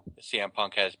know CM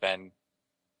Punk has been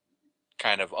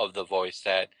kind of the voice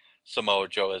that Samoa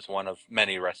Joe is one of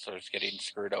many wrestlers getting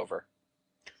screwed over.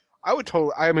 I would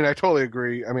totally. I mean, I totally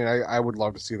agree. I mean, I would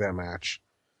love to see that match.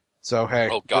 So hey.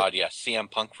 Oh God, yeah, CM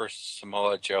Punk versus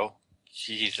Samoa Joe.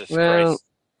 Jesus Well,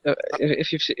 Christ.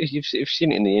 if you've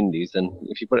seen it in the Indies, then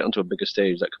if you put it onto a bigger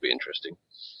stage, that could be interesting.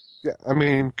 Yeah, I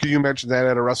mean, could you mention that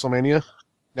at a WrestleMania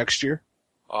next year?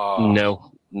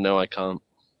 No, I can't,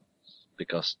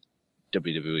 because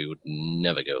WWE would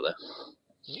never go there.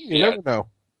 You never know.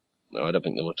 No, I don't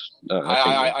think they would.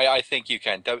 I think you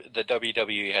can. The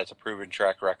WWE has a proven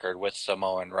track record with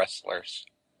Samoan wrestlers.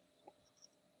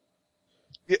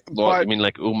 Yeah, What, but you mean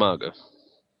like Umaga?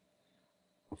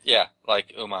 Yeah,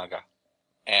 like Umaga.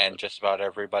 And just about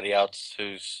everybody else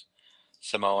who's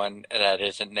Samoan that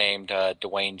isn't named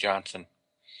Dwayne Johnson.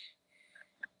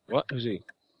 What? Who's he?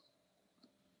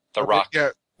 The Rock.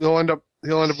 Yeah, he'll end up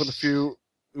with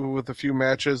a few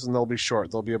matches, and they'll be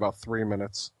short. They'll be about 3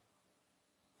 minutes.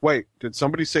 Wait, did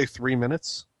somebody say 3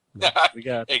 minutes? We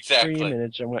got Exactly. 3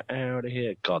 minutes and we're out of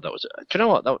here. God, that was. Do you know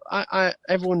what?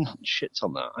 Everyone shits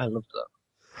on that. I loved that.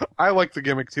 I like the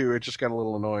gimmick too. It just got a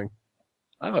little annoying.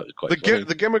 I thought it was quite funny.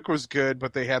 The gimmick was good,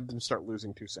 but they had them start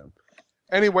losing too soon.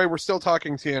 Anyway, we're still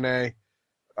talking TNA.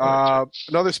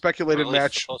 Another speculated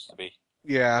match. Supposed to be.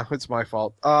 Yeah, it's my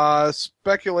fault.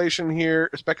 Speculation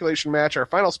match. Our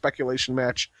final speculation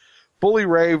match: Bully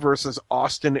Ray versus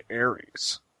Austin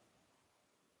Aries.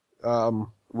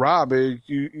 Rob,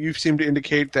 you seem to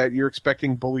indicate that you're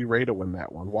expecting Bully Ray to win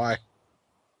that one. Why?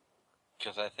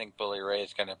 Because I think Bully Ray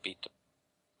is going to beat the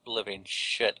living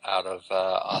shit out of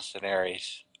Austin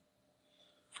Aries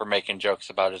for making jokes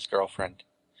about his girlfriend.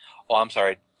 Oh, I'm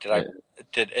sorry.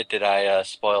 Did I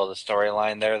spoil the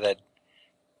storyline there that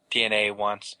TNA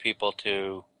wants people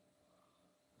to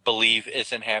believe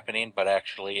isn't happening, but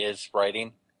actually is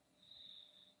writing?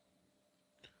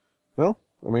 Well,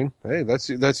 I mean, hey,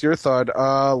 that's your thought.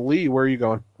 Lee, where are you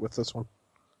going with this one?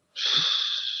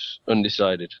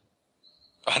 Undecided.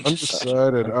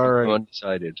 Undecided. All right. I'm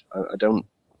undecided. I don't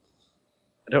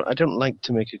like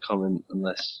to make a comment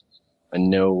unless I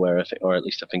know where I think, or at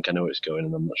least I think I know where it's going,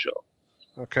 and I'm not sure.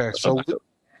 Okay,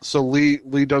 so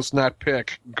Lee does not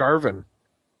pick Garvin.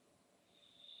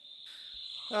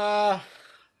 I'm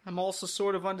also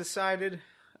sort of undecided.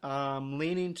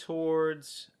 Leaning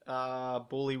towards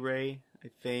Bully Ray. I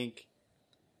think,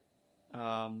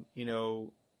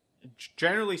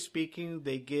 generally speaking,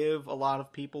 they give a lot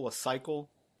of people a cycle.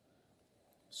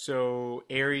 So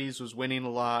Aries was winning a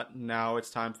lot. Now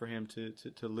it's time for him to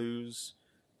lose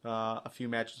a few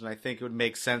matches, and I think it would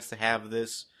make sense to have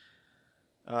this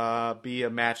be a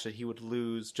match that he would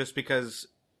lose, just because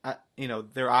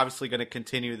they're obviously going to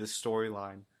continue this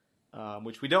storyline,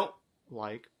 which we don't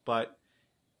like. But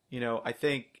I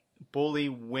think Bully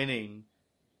winning,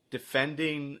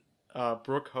 defending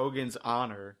Brooke Hogan's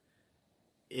honor,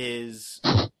 is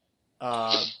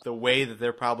the way that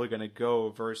they're probably going to go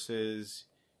versus.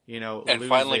 And losing.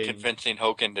 Finally convincing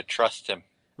Hogan to trust him.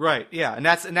 Right, yeah, and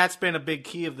that's been a big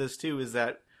key of this too, is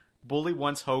that Bully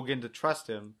wants Hogan to trust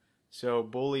him, so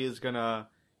Bully is gonna,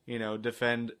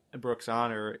 defend Brooke's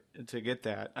honor to get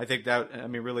that. I think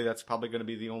really that's probably gonna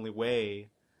be the only way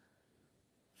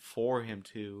for him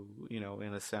to,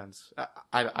 in a sense.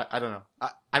 I don't know.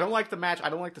 I don't like the match. I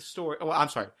don't like the story. Well, I'm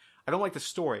sorry. I don't like the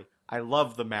story. I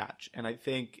love the match, and I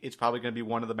think it's probably gonna be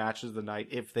one of the matches of the night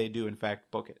if they do in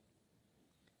fact book it.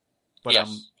 But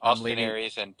yes, Austin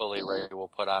Aries and Bully Ray will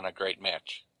put on a great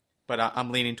match. But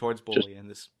I'm leaning towards Bully in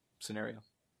this scenario.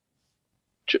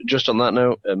 Just on that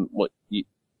note, what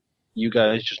you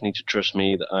guys just need to trust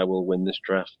me that I will win this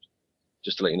draft.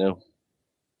 Just to let you know,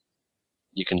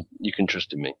 you can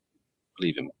trust in me.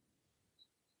 Believe in me.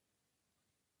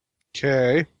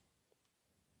 Okay.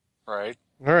 Right.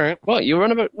 All right. What, you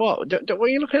run about what? What are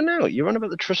you looking at now? You run about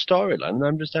the trust storyline, and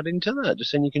I'm just adding to that, just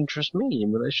saying you can trust me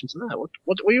in relation to that.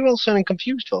 What were you all sounding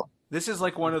confused for? This is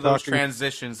like one of those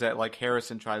transitions that like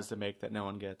Harrison tries to make that no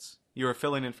one gets. You are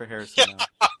filling in for Harrison now.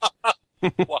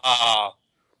 Wow.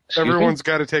 Everyone's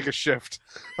got to take a shift.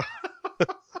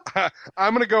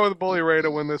 I'm going to go with Bully Ray to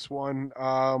win this one,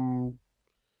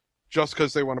 just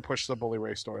because they want to push the Bully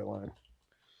Ray storyline.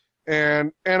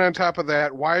 And on top of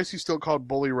that, why is he still called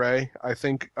Bully Ray? I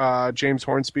think James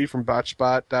Hornsby from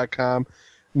botchspot.com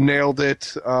nailed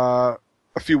it a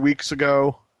few weeks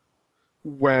ago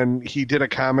when he did a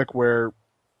comic where,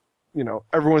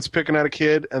 everyone's picking at a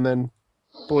kid, and then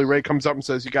Bully Ray comes up and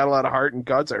says, "You got a lot of heart and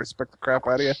guts. I respect the crap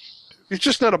out of you." He's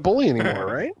just not a bully anymore,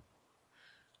 right?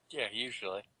 Yeah,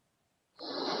 usually.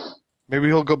 Maybe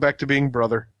he'll go back to being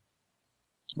brother.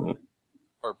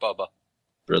 Or Bubba.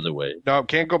 Brother Wade. No,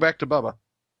 can't go back to Bubba.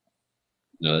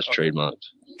 No, that's trademarked.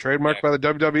 Trademarked by the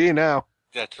WWE now.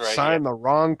 That's right. Sign the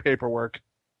wrong paperwork.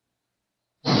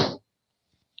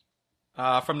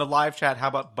 From the live chat, how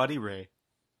about Buddy Ray?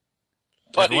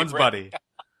 Buddy Everyone's Ray. buddy.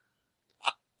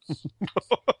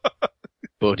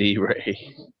 Buddy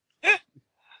Ray.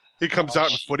 He comes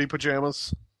out in footy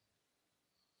pajamas.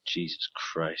 Jesus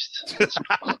Christ.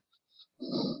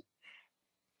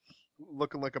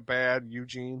 Looking like a bad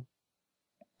Eugene.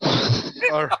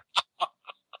 All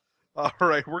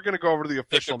right, we're going to go over to the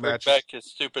official Bring matches. back his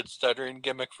stupid stuttering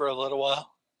gimmick for a little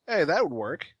while. Hey, that would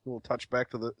work. We'll touch back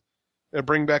to the...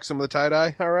 bring back some of the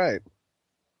tie-dye? All right.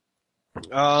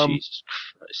 Jesus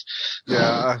Christ.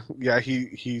 Yeah,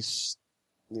 he's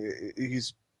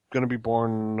going to be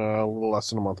born a little less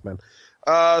than a month, man.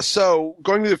 So,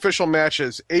 going to the official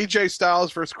matches, AJ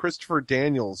Styles versus Christopher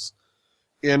Daniels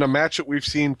in a match that we've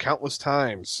seen countless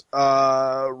times.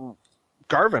 Garvin,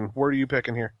 where are you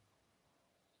picking here?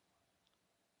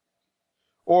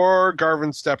 Or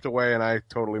Garvin stepped away and I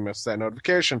totally missed that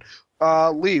notification.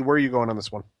 Lee, where are you going on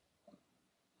this one?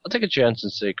 I'll take a chance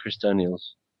and say Chris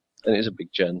Daniels. And it is a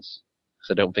big chance.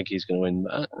 Because I don't think he's going to win.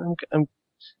 But I'm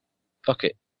fuck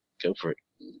it. Go for it.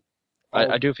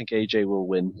 I do think AJ will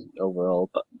win overall,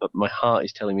 but my heart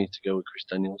is telling me to go with Chris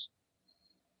Daniels.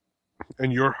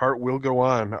 And your heart will go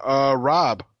on.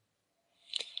 Rob.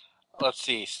 Let's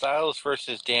see. Styles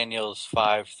versus Daniels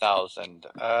 5,000.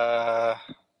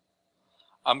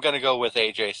 I'm going to go with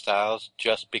AJ Styles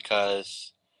just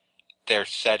because they're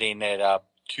setting it up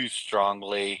too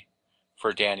strongly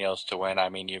for Daniels to win. I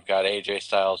mean, you've got AJ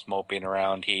Styles moping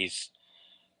around. He's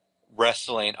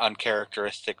wrestling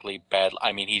uncharacteristically bad.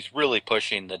 I mean, he's really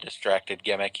pushing the distracted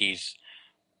gimmick. He's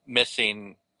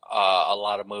missing a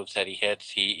lot of moves that he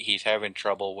hits. He's having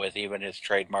trouble with even his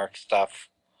trademark stuff.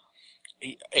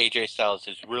 AJ Styles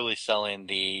is really selling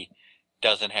the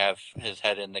doesn't have his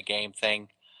head in the game thing.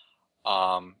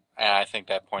 And I think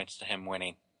that points to him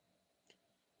winning.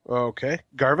 Okay.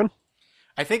 Garvin?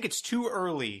 I think it's too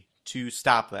early to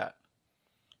stop that.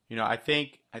 I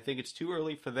think it's too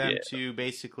early for them to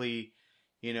basically,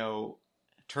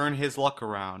 turn his luck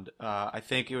around. I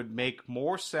think it would make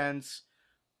more sense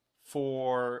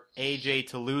for AJ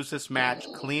to lose this match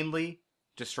cleanly,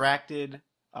 distracted,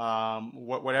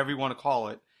 whatever you want to call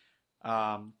it,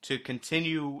 to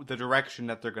continue the direction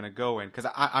that they're going to go in. Because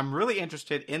I'm really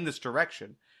interested in this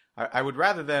direction. I would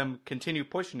rather them continue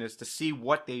pushing this to see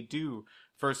what they do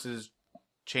versus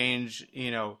change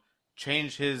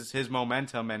his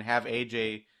momentum and have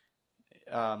AJ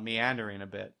meandering a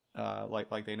bit,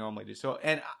 like they normally do. So,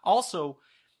 and also,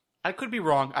 I could be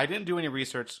wrong. I didn't do any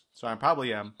research, so I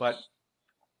probably am. But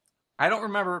I don't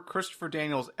remember Christopher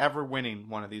Daniels ever winning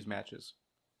one of these matches.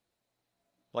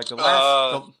 Like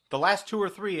the last two or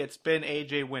three, it's been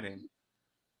AJ winning.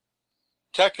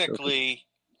 Technically,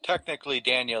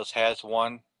 Daniels has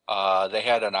won. They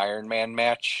had an Iron Man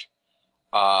match,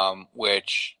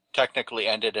 which technically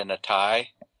ended in a tie,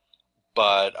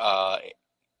 but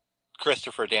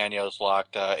Christopher Daniels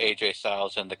locked AJ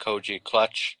Styles in the Koji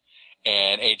clutch,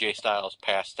 and AJ Styles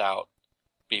passed out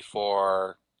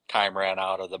before time ran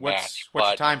out of the match.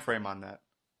 What's the time frame on that?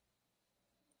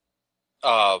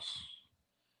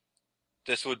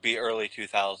 This would be early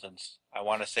 2000s. I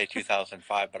want to say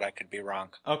 2005, but I could be wrong.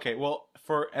 Okay, well,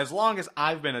 for as long as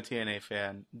I've been a TNA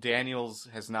fan, Daniels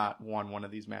has not won one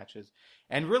of these matches.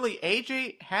 And really,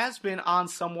 AJ has been on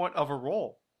somewhat of a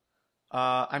roll.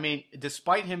 I mean,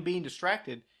 despite him being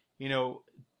distracted,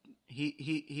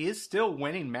 he is still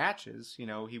winning matches.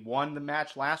 He won the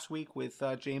match last week with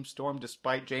James Storm,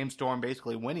 despite James Storm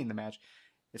basically winning the match.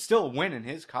 It's still a win in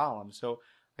his column. So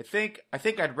I think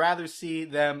I'd rather see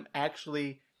them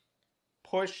actually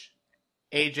push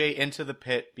AJ into the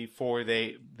pit before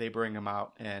they bring him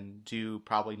out and do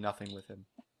probably nothing with him.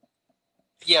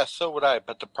 Yeah, so would I,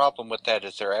 but the problem with that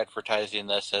is they're advertising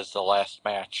this as the last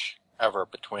match ever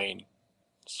between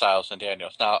Styles and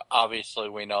Daniels. Now, obviously,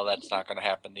 we know that's not going to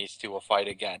happen. These two will fight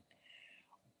again.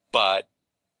 But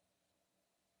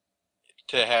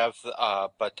to have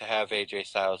AJ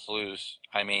Styles lose,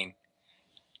 kind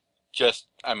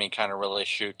of really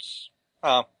shoots.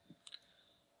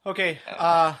 Okay.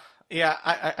 Yeah,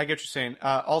 I get what you're saying.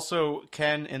 Also,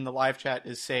 Ken in the live chat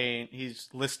is saying he's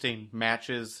listing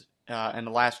matches in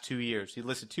the last 2 years. He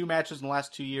listed 2 matches in the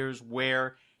last 2 years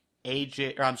where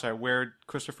where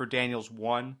Christopher Daniels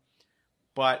won,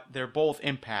 but they're both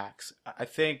impacts. I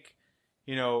think,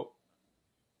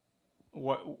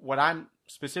 what I'm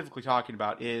specifically talking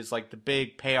about is like the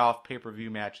big payoff pay-per-view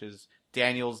matches.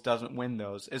 Daniels doesn't win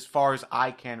those as far as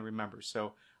I can remember.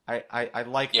 So I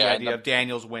like the idea of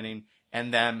Daniels winning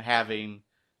and them having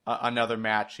another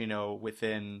match,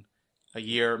 within a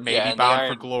year, maybe Bound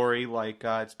for Glory, like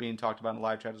it's being talked about in the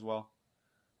live chat as well.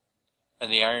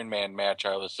 And the Iron Man match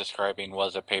I was describing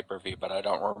was a pay-per-view, but I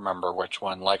don't remember which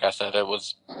one. Like I said, it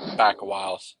was back a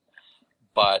while.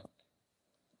 But,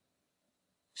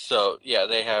 so, yeah,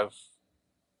 they have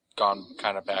gone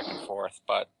kind of back and forth,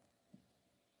 but...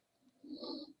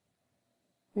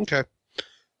 Okay.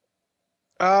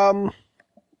 I'm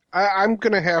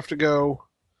going to have to go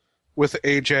with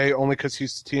AJ only because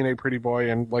he's the TNA pretty boy,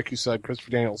 and like you said,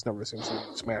 Christopher Daniels never seen some of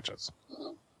these matches.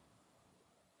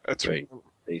 That's Very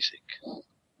basic.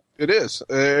 It is.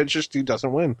 It's just he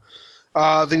doesn't win.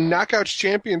 The Knockouts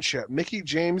Championship, Mickie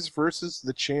James versus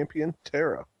the champion,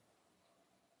 Tara.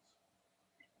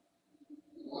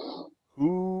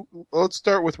 Let's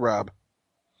start with Rob.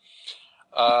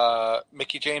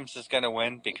 Mickie James is going to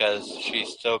win because she's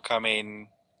still coming...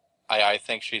 I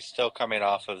think she's still coming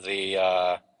off of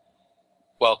the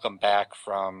welcome back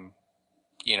from,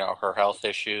 her health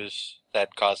issues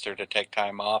that caused her to take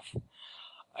time off.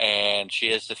 And she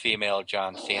is the female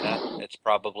John Cena. It's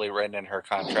probably written in her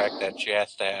contract that she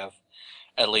has to have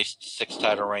at least 6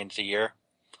 title reigns a year.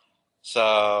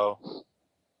 So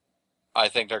I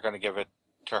think they're going to give it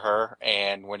to her.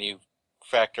 And when you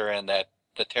factor in that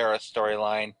the Tara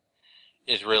storyline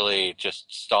is really just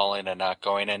stalling and not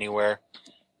going anywhere,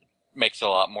 makes a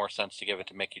lot more sense to give it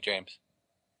to Mickie James.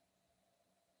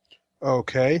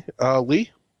 Okay.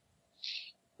 Lee?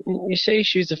 You say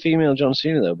she's the female John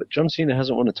Cena, though, but John Cena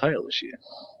hasn't won a title this year.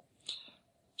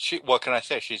 What can I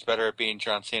say? She's better at being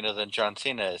John Cena than John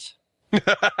Cena is.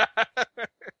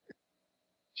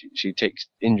 She takes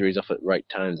injuries off at right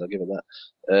times, I'll give her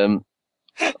that.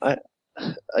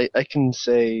 I can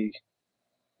say...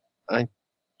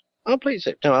 I'll play it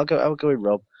safe. No, I'll go with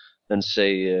Rob and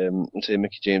say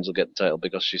Mickie James will get the title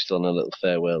because she's still on a little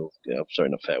farewell. Sorry,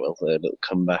 not farewell, a little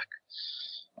comeback.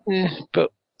 Yeah,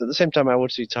 but at the same time, I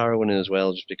would see Tara winning as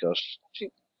well, just because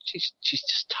she's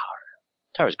just Tara.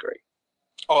 Tara's great.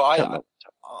 Oh,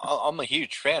 I'm a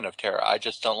huge fan of Tara. I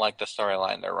just don't like the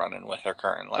storyline they're running with her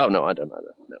currently. Oh no, I don't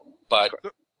either. No. But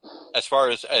as far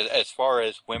as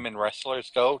women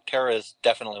wrestlers go, Tara is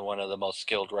definitely one of the most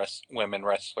skilled women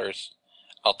wrestlers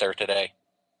out there today.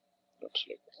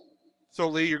 Absolutely. So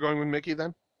Lee, you're going with Mickie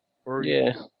then?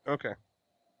 Yeah. Okay.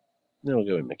 No, we'll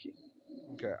go with Mickie.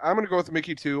 Okay, I'm gonna go with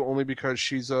Mickie too, only because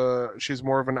she's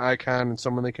more of an icon and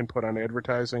someone they can put on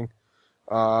advertising.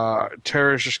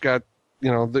 Tara's just got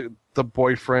the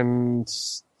boyfriend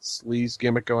sleaze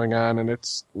gimmick going on, and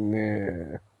it's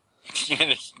nah.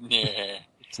 It's nah.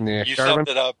 It's nah. You Garvin? summed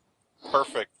it up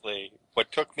perfectly.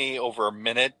 What took me over a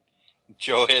minute,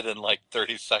 Joe hit in like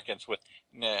 30 seconds with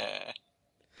nah.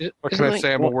 What can I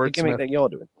say? I'm a wordsmith. The gimmick that you're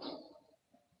doing.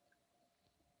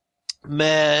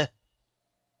 Meh.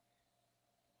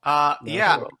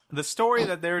 Yeah, the story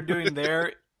that they're doing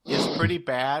there is pretty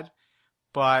bad,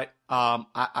 but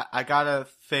I gotta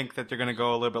think that they're gonna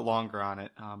go a little bit longer on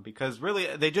it because really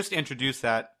they just introduced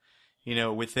that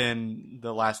within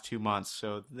the last 2 months,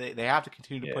 so they have to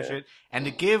continue to push it, and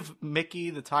to give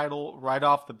Mickie the title right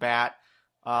off the bat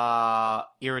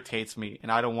irritates me,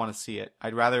 and I don't want to see it.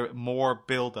 I'd rather more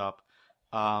build up,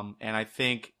 and I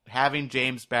think having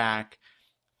James back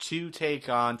to take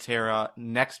on Tara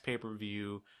next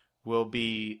pay-per-view will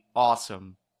be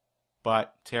awesome,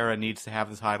 but Tara needs to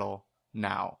have the title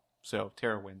now. So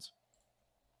Tara wins.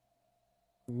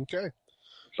 Okay.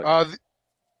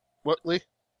 What, Lee?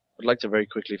 I'd like to very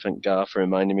quickly thank Gar for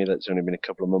reminding me that it's only been a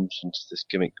couple of months since this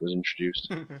gimmick was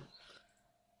introduced.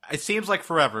 It seems like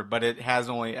forever, but it has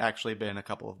only actually been a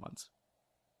couple of months.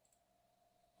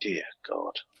 Dear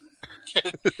God.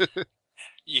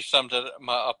 You summed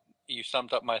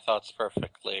up my thoughts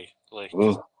perfectly, Lee.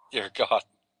 Ugh. Dear God.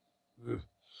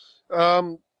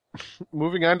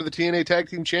 Moving on to the TNA Tag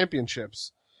Team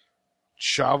Championships.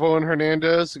 Chavo and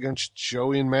Hernandez against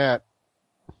Joey and Matt.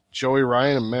 Joey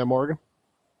Ryan and Matt Morgan.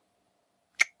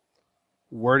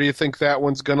 Where do you think that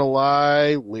one's going to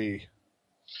lie, Lee?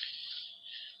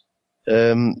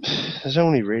 There's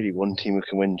only really one team who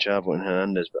can win, Chavo and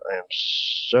Hernandez, but I am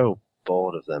so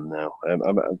bored of them now.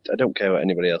 I don't care what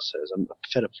anybody else says. I'm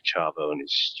fed up with Chavo and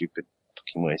his stupid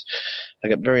fucking ways. I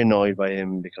get very annoyed by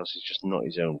him because he's just not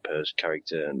his own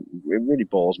character, and it really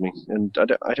bores me. And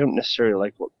I don't necessarily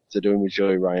like what they're doing with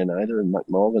Joey Ryan either, and Matt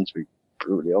Morgan, to be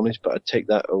brutally honest, but I'd take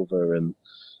that over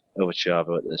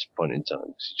Chavo at this point in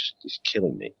time. He's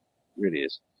killing me. He really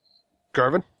is.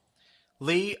 Garvin?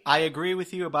 Lee, I agree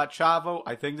with you about Chavo.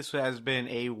 I think this has been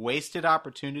a wasted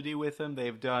opportunity with him.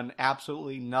 They've done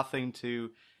absolutely nothing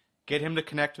to get him to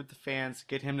connect with the fans,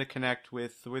 get him to connect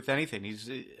with anything. He's,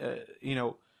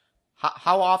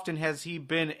 how often has he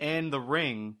been in the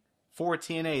ring for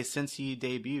TNA since he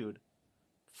debuted?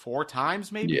 4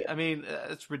 times, maybe. Yeah. I mean,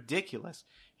 it's ridiculous.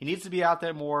 He needs to be out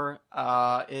there more.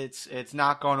 It's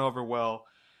not going over well.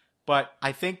 But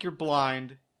I think you're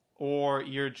blind or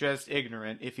you're just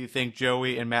ignorant if you think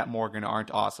Joey and Matt Morgan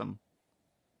aren't awesome.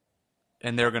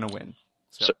 And they're going to win.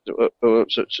 So,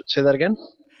 say that again?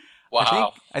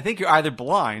 Wow. I think you're either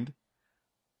blind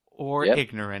or Yep.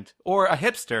 ignorant or a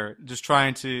hipster just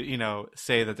trying to,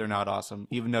 say that they're not awesome,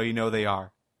 even though you know they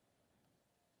are.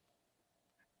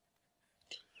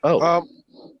 Oh.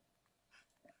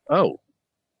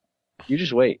 You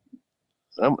just wait.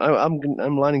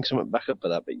 I'm lining something back up for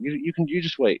that, but you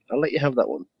just wait. I'll let you have that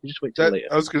one. You just wait till later.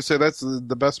 I was going to say that's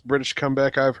the best British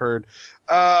comeback I've heard.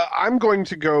 I'm going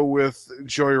to go with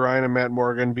Joey Ryan and Matt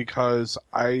Morgan because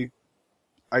I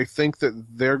think that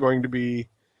they're going to be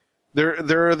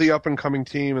they're the up and coming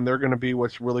team, and they're going to be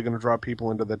what's really going to draw people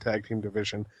into the tag team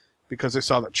division because they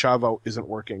saw that Chavo isn't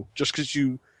working. Just because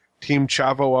you team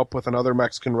Chavo up with another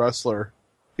Mexican wrestler,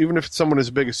 even if it's someone as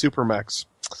big as Super Mex,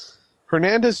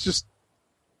 Hernandez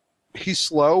he's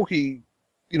slow.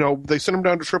 They sent him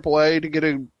down to AAA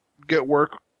to get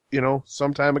work,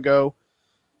 some time ago,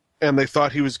 and they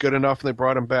thought he was good enough, and they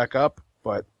brought him back up.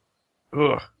 But,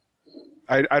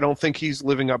 I don't think he's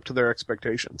living up to their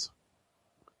expectations.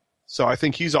 So I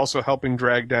think he's also helping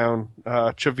drag down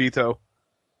Chavito,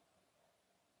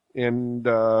 and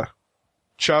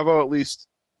Chavo at least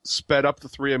sped up the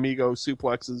Three Amigo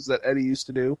suplexes that Eddie used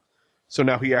to do. So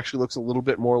now he actually looks a little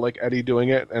bit more like Eddie doing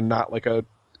it, and not like a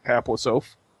hapless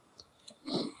oaf.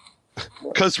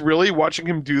 Because really, watching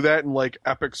him do that in like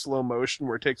epic slow motion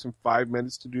where it takes him 5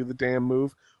 minutes to do the damn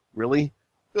move, really?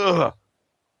 Ugh.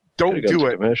 Don't do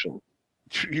it. Commercial.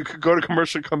 You could go to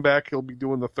commercial, come back, he'll be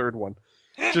doing the third one.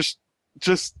 Just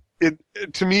it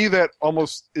to me that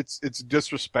almost it's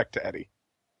disrespect to Eddie.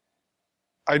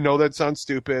 I know that sounds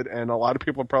stupid, and a lot of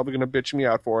people are probably going to bitch me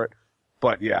out for it,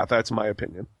 but yeah, that's my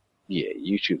opinion. Yeah,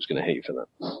 YouTube's going to hate you for that.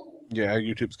 Yeah,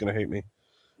 YouTube's going to hate me.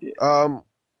 Yeah.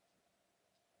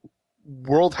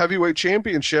 World Heavyweight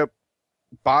Championship,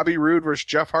 Bobby Roode versus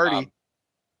Jeff Hardy.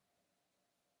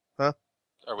 Huh?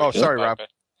 Oh, sorry, Rob.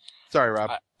 Sorry,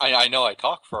 Rob. I know I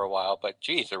talked for a while, but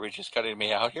geez, are we just cutting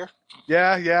me out here?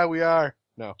 Yeah, we are.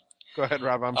 No. Go ahead,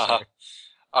 Rob. I'm sorry.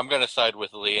 I'm going to side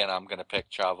with Lee, and I'm going to pick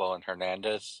Chavo and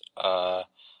Hernandez. I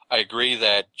agree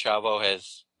that Chavo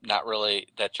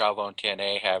and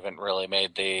TNA haven't really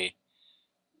made the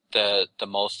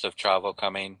most of Chavo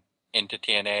coming into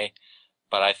TNA,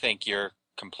 but I think you're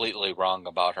completely wrong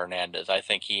about Hernandez. I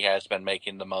think he has been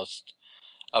making the most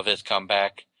of his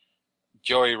comeback.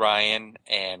 Joey Ryan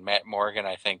and Matt Morgan,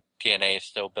 I think TNA is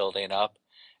still building up,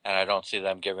 and I don't see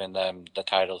them giving them the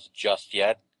titles just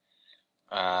yet.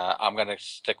 I'm going to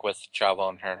stick with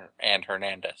Chavo and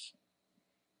Hernandez.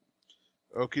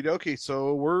 Okie dokie.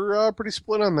 So we're pretty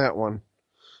split on that one.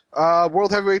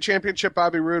 World Heavyweight Championship,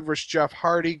 Bobby Roode versus Jeff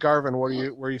Hardy. Garvin,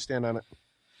 where you stand on it?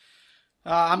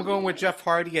 I'm going with Jeff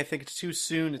Hardy. I think it's too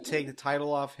soon to take the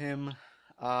title off him.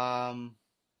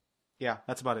 Yeah,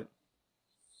 that's about it.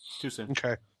 Too soon.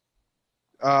 Okay.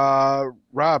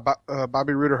 Rob,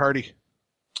 Bobby Roode or Hardy?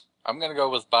 I'm going to go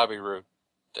with Bobby Roode.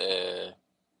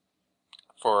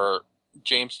 For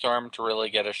James Storm to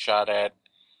really get a shot at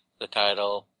the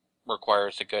title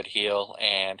requires a good heel.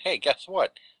 And hey, guess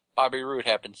what? Bobby Roode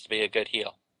happens to be a good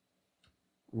heel.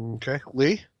 Okay.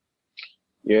 Lee?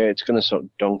 Yeah, it's going to sort of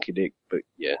donkey dick, but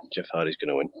yeah, Jeff Hardy's going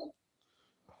to win.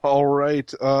 All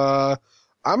right. I'm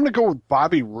going to go with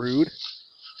Bobby Roode.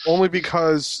 Only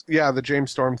because, the James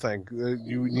Storm thing.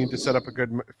 You need to set up a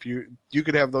good few. You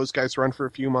could have those guys run for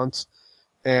a few months,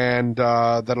 and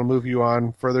that'll move you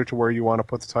on further to where you want to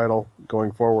put the title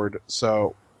going forward.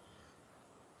 So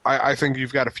I think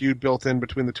you've got a feud built in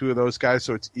between the two of those guys,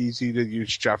 so it's easy to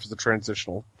use Jeff as the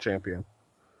transitional champion.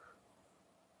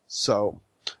 So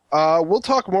we'll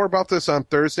talk more about this on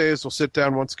Thursday as we'll sit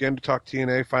down once again to talk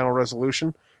TNA Final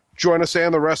Resolution. Join us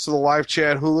and the rest of the live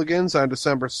chat hooligans on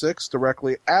December 6th,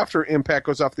 directly after Impact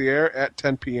goes off the air at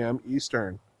 10 p.m.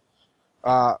 Eastern.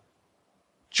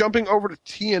 Jumping over to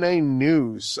TNA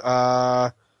news,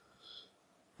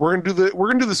 we're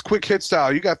gonna do this quick hit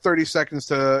style. You got 30 seconds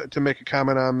to make a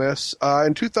comment on this.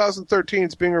 In 2013,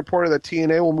 it's being reported that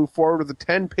TNA will move forward with a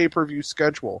 10 pay-per-view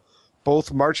schedule.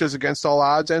 Both Marches Against All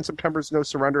Odds and September's No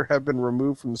Surrender have been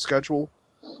removed from the schedule.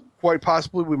 Quite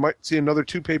possibly, we might see another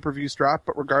 2 pay-per-views drop,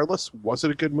 but regardless, was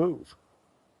it a good move?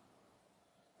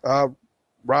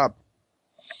 Rob?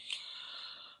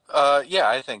 Yeah,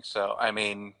 I think so. I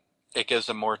mean, it gives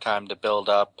them more time to build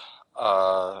up.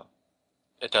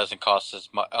 It doesn't cost as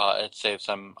much. It saves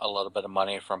them a little bit of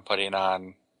money from putting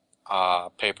on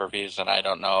pay-per-views, and I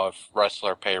don't know if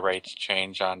wrestler pay rates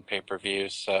change on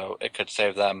pay-per-views, so it could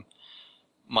save them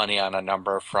money on a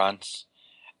number of fronts.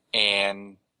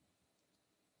 And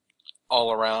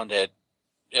all around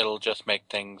it'll just make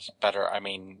things better. I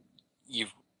mean,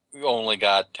 you've only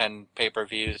got 10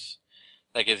 pay-per-views.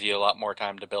 That gives you a lot more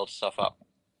time to build stuff up.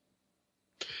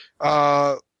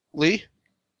 Lee?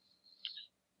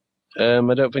 I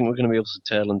don't think we're going to be able to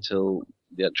tell until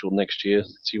the actual next year,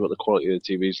 see what the quality of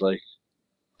the TV is like.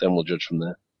 Then we'll judge from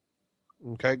there.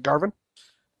 Okay, Garvin?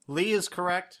 Lee is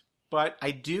correct, but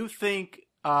I do think,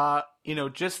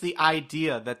 just the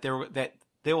idea that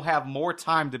they'll have more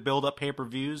time to build up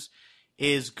pay-per-views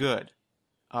is good.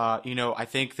 I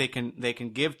think they can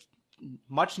give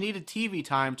much needed TV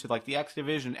time to like the X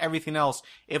Division, everything else,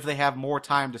 if they have more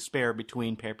time to spare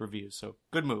between pay-per-views. So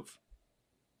good move.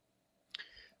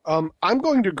 I'm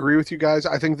going to agree with you guys.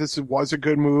 I think this was a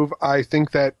good move. I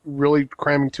think that really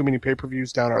cramming too many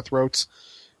pay-per-views down our throats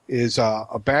is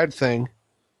a bad thing.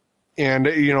 And,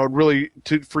 really,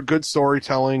 for good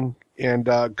storytelling and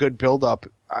good build-up,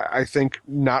 I think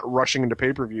not rushing into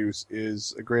pay-per-views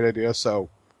is a great idea. So,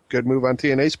 good move on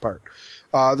TNA's part.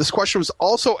 This question was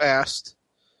also asked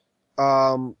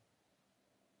on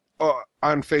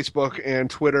Facebook and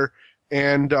Twitter.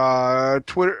 And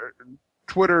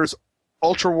Twitter's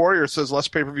Ultra Warrior says less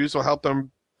pay-per-views will help them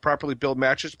properly build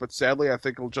matches, but sadly I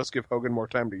think it'll just give Hogan more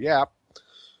time to yap.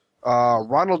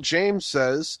 Ronald James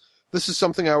says, this is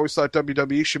something I always thought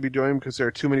WWE should be doing because there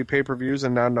are too many pay-per-views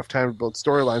and not enough time to build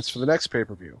storylines for the next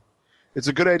pay-per-view. It's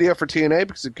a good idea for TNA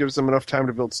because it gives them enough time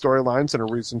to build storylines and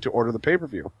a reason to order the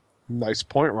pay-per-view. Nice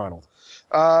point, Ronald.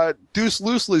 Deuce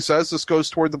loosely says this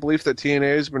goes toward the belief that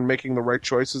TNA has been making the right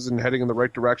choices and heading in the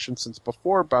right direction since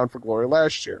before Bound for Glory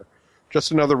last year.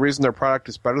 Just another reason their product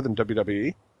is better than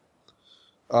WWE.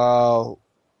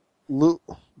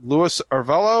 Louis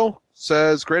Arvello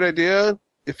says, great idea.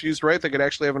 If used right, they could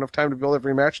actually have enough time to build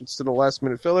every match instead of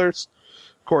last-minute fillers.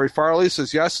 Corey Farley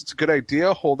says, yes, it's a good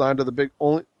idea. Hold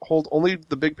only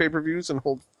the big pay-per-views and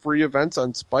hold free events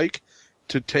on Spike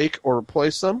to take or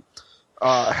replace them.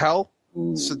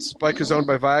 Since Spike is owned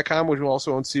by Viacom, which will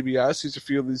also own CBS, use a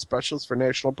few of these specials for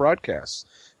national broadcasts.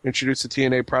 Introduce the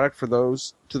TNA product for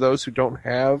those who don't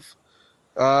have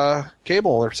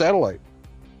cable or satellite.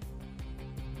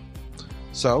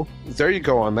 So, there you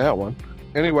go on that one.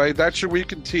 Anyway, that's your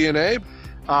week in TNA.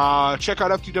 Check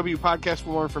out FTW Podcast for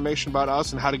more information about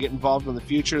us and how to get involved in the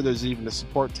future. There's even a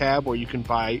support tab where you can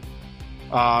buy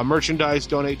merchandise,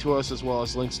 donate to us, as well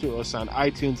as links to us on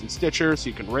iTunes and Stitcher, so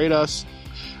you can rate us.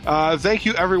 Thank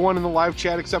you, everyone in the live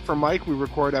chat except for Mike. We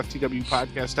record FTW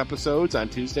Podcast episodes on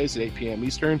Tuesdays at 8 p.m.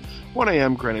 Eastern, 1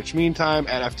 a.m. Greenwich Mean Time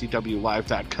at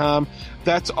ftwlive.com.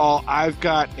 That's all I've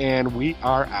got, and we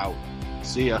are out.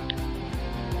 See ya.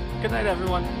 Good night,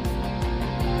 everyone.